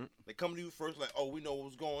first. Mhm. They come to you first, like, oh, we know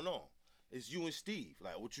what's going on. It's you and Steve.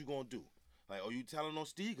 Like, what you gonna do? Like, are you telling on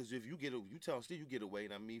Steve? Because if you tell Steve, you get away,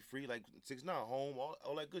 and I mean free, like 6ix9ine, home,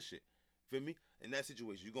 all that good shit. Feel me? In that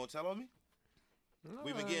situation, you gonna tell on me?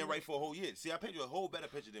 We've been getting right for a whole year. See, I painted you a whole better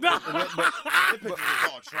picture than that. The picture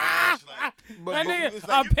was all trash. Like, That nigga, it's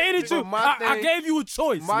I like you- painted you. but my I thing- gave you a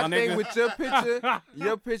choice, My my thing nigga. with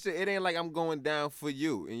your picture, it ain't like I'm going down for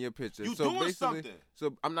you in your picture. You so doing basically, something.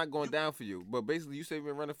 So I'm not going down for you. But basically, you say you've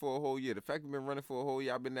been running for a whole year. The fact you've been running for a whole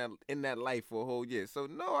year, I've been in that life for a whole year. So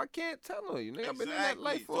no, I can't tell on you, nigga. I've been in that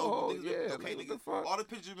life for a whole year. Okay, Like, what nigga, the fuck? all the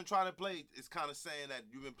pictures you've been trying to play is kind of saying that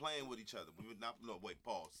you've been playing with each other. We would not. No, wait,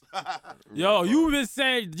 pause. Yo, you been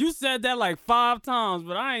saying, you said that like 5 times,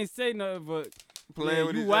 but I ain't say nothing but Playing yeah,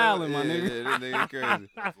 with you each wildin', other. my Yeah, nigga. yeah, this nigga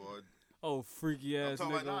crazy. Oh, freaky I'm ass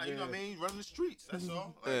talking nigga. about, nah, over you know what I there. mean? Running the streets. That's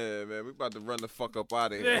all. Like, Yeah, man, we about to run the fuck up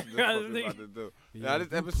out of here. Yeah, That's what the fuck we nigga. about to do. Yeah, Now this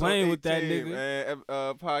you episode playing 18, with that nigga.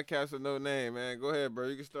 man. Podcast with no name, man. Go ahead, bro.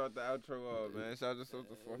 You can start the outro off, man. Shout just what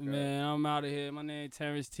the fuck out. Man, I'm out of here. My name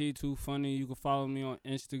Terrence T. Too Funny. You can follow me on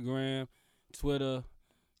Instagram, Twitter,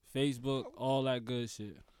 Facebook, all that good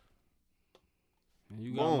shit. And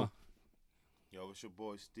you got Boom. my yo, it's your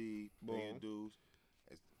boy Steve. Boom. Million Dudes.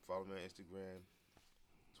 Follow me on Instagram,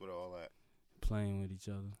 Twitter, all that. playing with each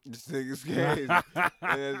other. This nigga's crazy.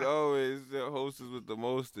 And as always, the hostess with the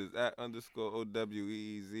mostest at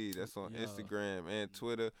 _OWEEZ. That's on Yeah. Instagram and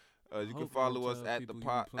Twitter. You can hope follow you us tell at the people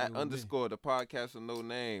you be playing with me. _ the podcast with no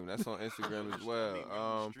name. That's on Instagram as I well. mean,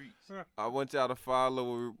 running the streets. I want y'all to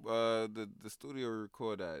follow the studio we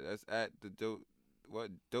record at. That's at the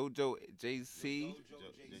Dojo JC.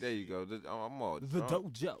 There you go. I'm all The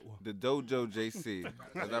drunk. Dojo. The Dojo JC.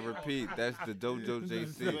 As I repeat, that's the Dojo You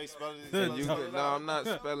JC. ain't spelling it. And you can, no, I'm not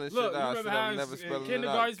spelling shit Look, you out. remember Shit, how I'm never in spelling it out.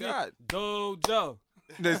 kindergarten God, Dojo.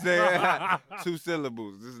 this nigga 2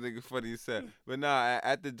 syllables. This nigga funny as hell. But nah,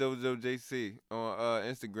 at the Dojo JC on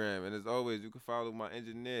Instagram. And as always, you can follow my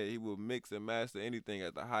engineer. He will mix and master anything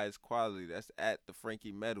at the highest quality. That's at the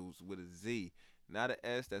Frankie Metals with a Z. Not a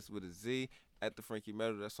S, that's with a Z. At the Frankie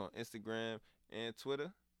Metals, that's on Instagram and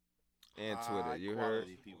Twitter. And Twitter, High you quality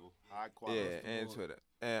heard? people. High quality. Yeah, and Twitter.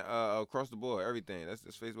 And across the board, everything. That's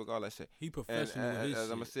Facebook, all that shit. He And professional with his as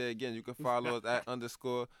I'm gonna shit. say again, you can follow us at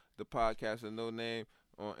 _ the podcast with no name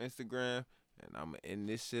on Instagram. And I'm gonna end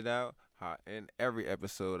this shit out. End every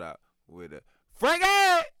episode out with a Frankie!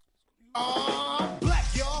 I'm black,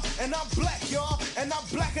 y'all, and I'm black, y'all, and I'm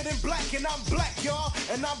blacker than black, and I'm black, y'all.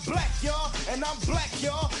 And I'm black, y'all. And I'm black,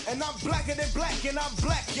 y'all. And I'm blacker than black, and I'm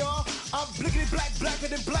black, y'all. I'm blickety black, blacker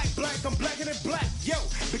than black, black. I'm blacker than black, yo.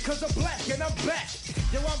 Because I'm black and I'm back.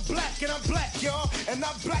 Yo, I'm black and I'm black, y'all. And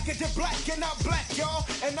I'm black and you're black, and I'm black, y'all.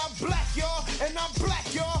 And I'm black, y'all. And I'm black,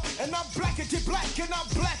 y'all. And I'm black and you're black, and I'm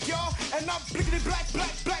black, y'all. And I'm blickety black,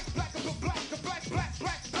 black, black, black, black, black, black, black,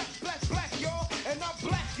 black, black, black, black, y'all. And I'm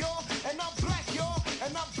black, y'all. And I'm black, y'all.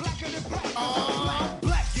 And I'm blacker than black. I'm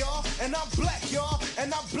black, y'all. And I'm black, y'all.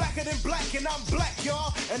 And I'm blacker than black, and I'm black,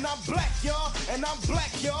 y'all. And I'm black, y'all. And I'm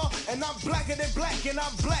black, y'all. And I'm blacker than black, and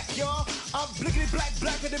I'm black, y'all. I'm blickety black,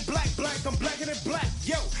 blacker than black, black. I'm blacker than black,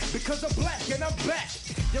 yo. Because I'm black and I'm back.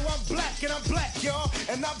 Yo, I'm black and I'm black, y'all.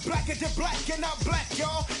 And I'm black and you're black, and I'm black,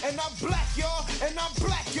 y'all. And I'm black, y'all. And I'm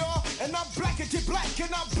black, y'all. And I'm black and you're black,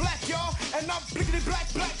 and I'm black, y'all. And I'm blickety black,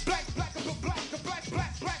 black, black, black, black, black, black,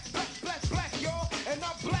 black, black, black, black, black, y'all. And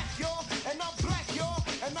I'm black, y'all. And I'm black, y'all.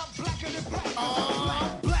 And I'm blacker than black.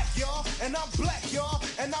 I'm black, y'all. And I'm black, y'all.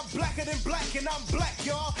 And I'm blacker than black, and I'm black,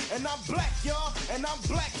 y'all. And I'm black, y'all. And I'm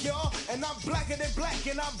black, y'all. And I'm blacker than black,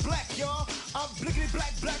 and I'm black, y'all. I'm blickety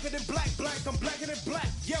black, blacker than black, black. I'm blacker than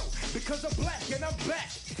black, yo. Because I'm black and I'm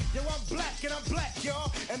back. Yo, I'm black and I'm black,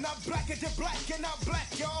 y'all. And I'm black and you're black, and I'm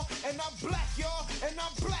black, y'all. And I'm black, y'all. And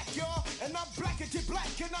I'm black, y'all. And I'm black and you're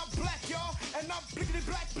black, and I'm black, y'all. And I'm blickety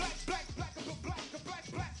black, black, black, black, black, black, black,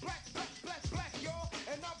 black, black, black, black, black, y'all.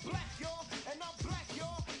 And I'm black, y'all. And I'm black,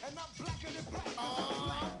 y'all. And I'm blacker than black.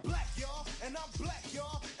 I'm black, y'all. And I'm black,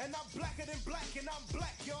 y'all. And I'm blacker than black, and I'm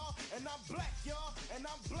black, y'all. And I'm black, y'all. And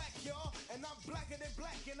I'm black, y'all. And I'm blacker than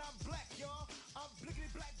black, and I'm black, y'all.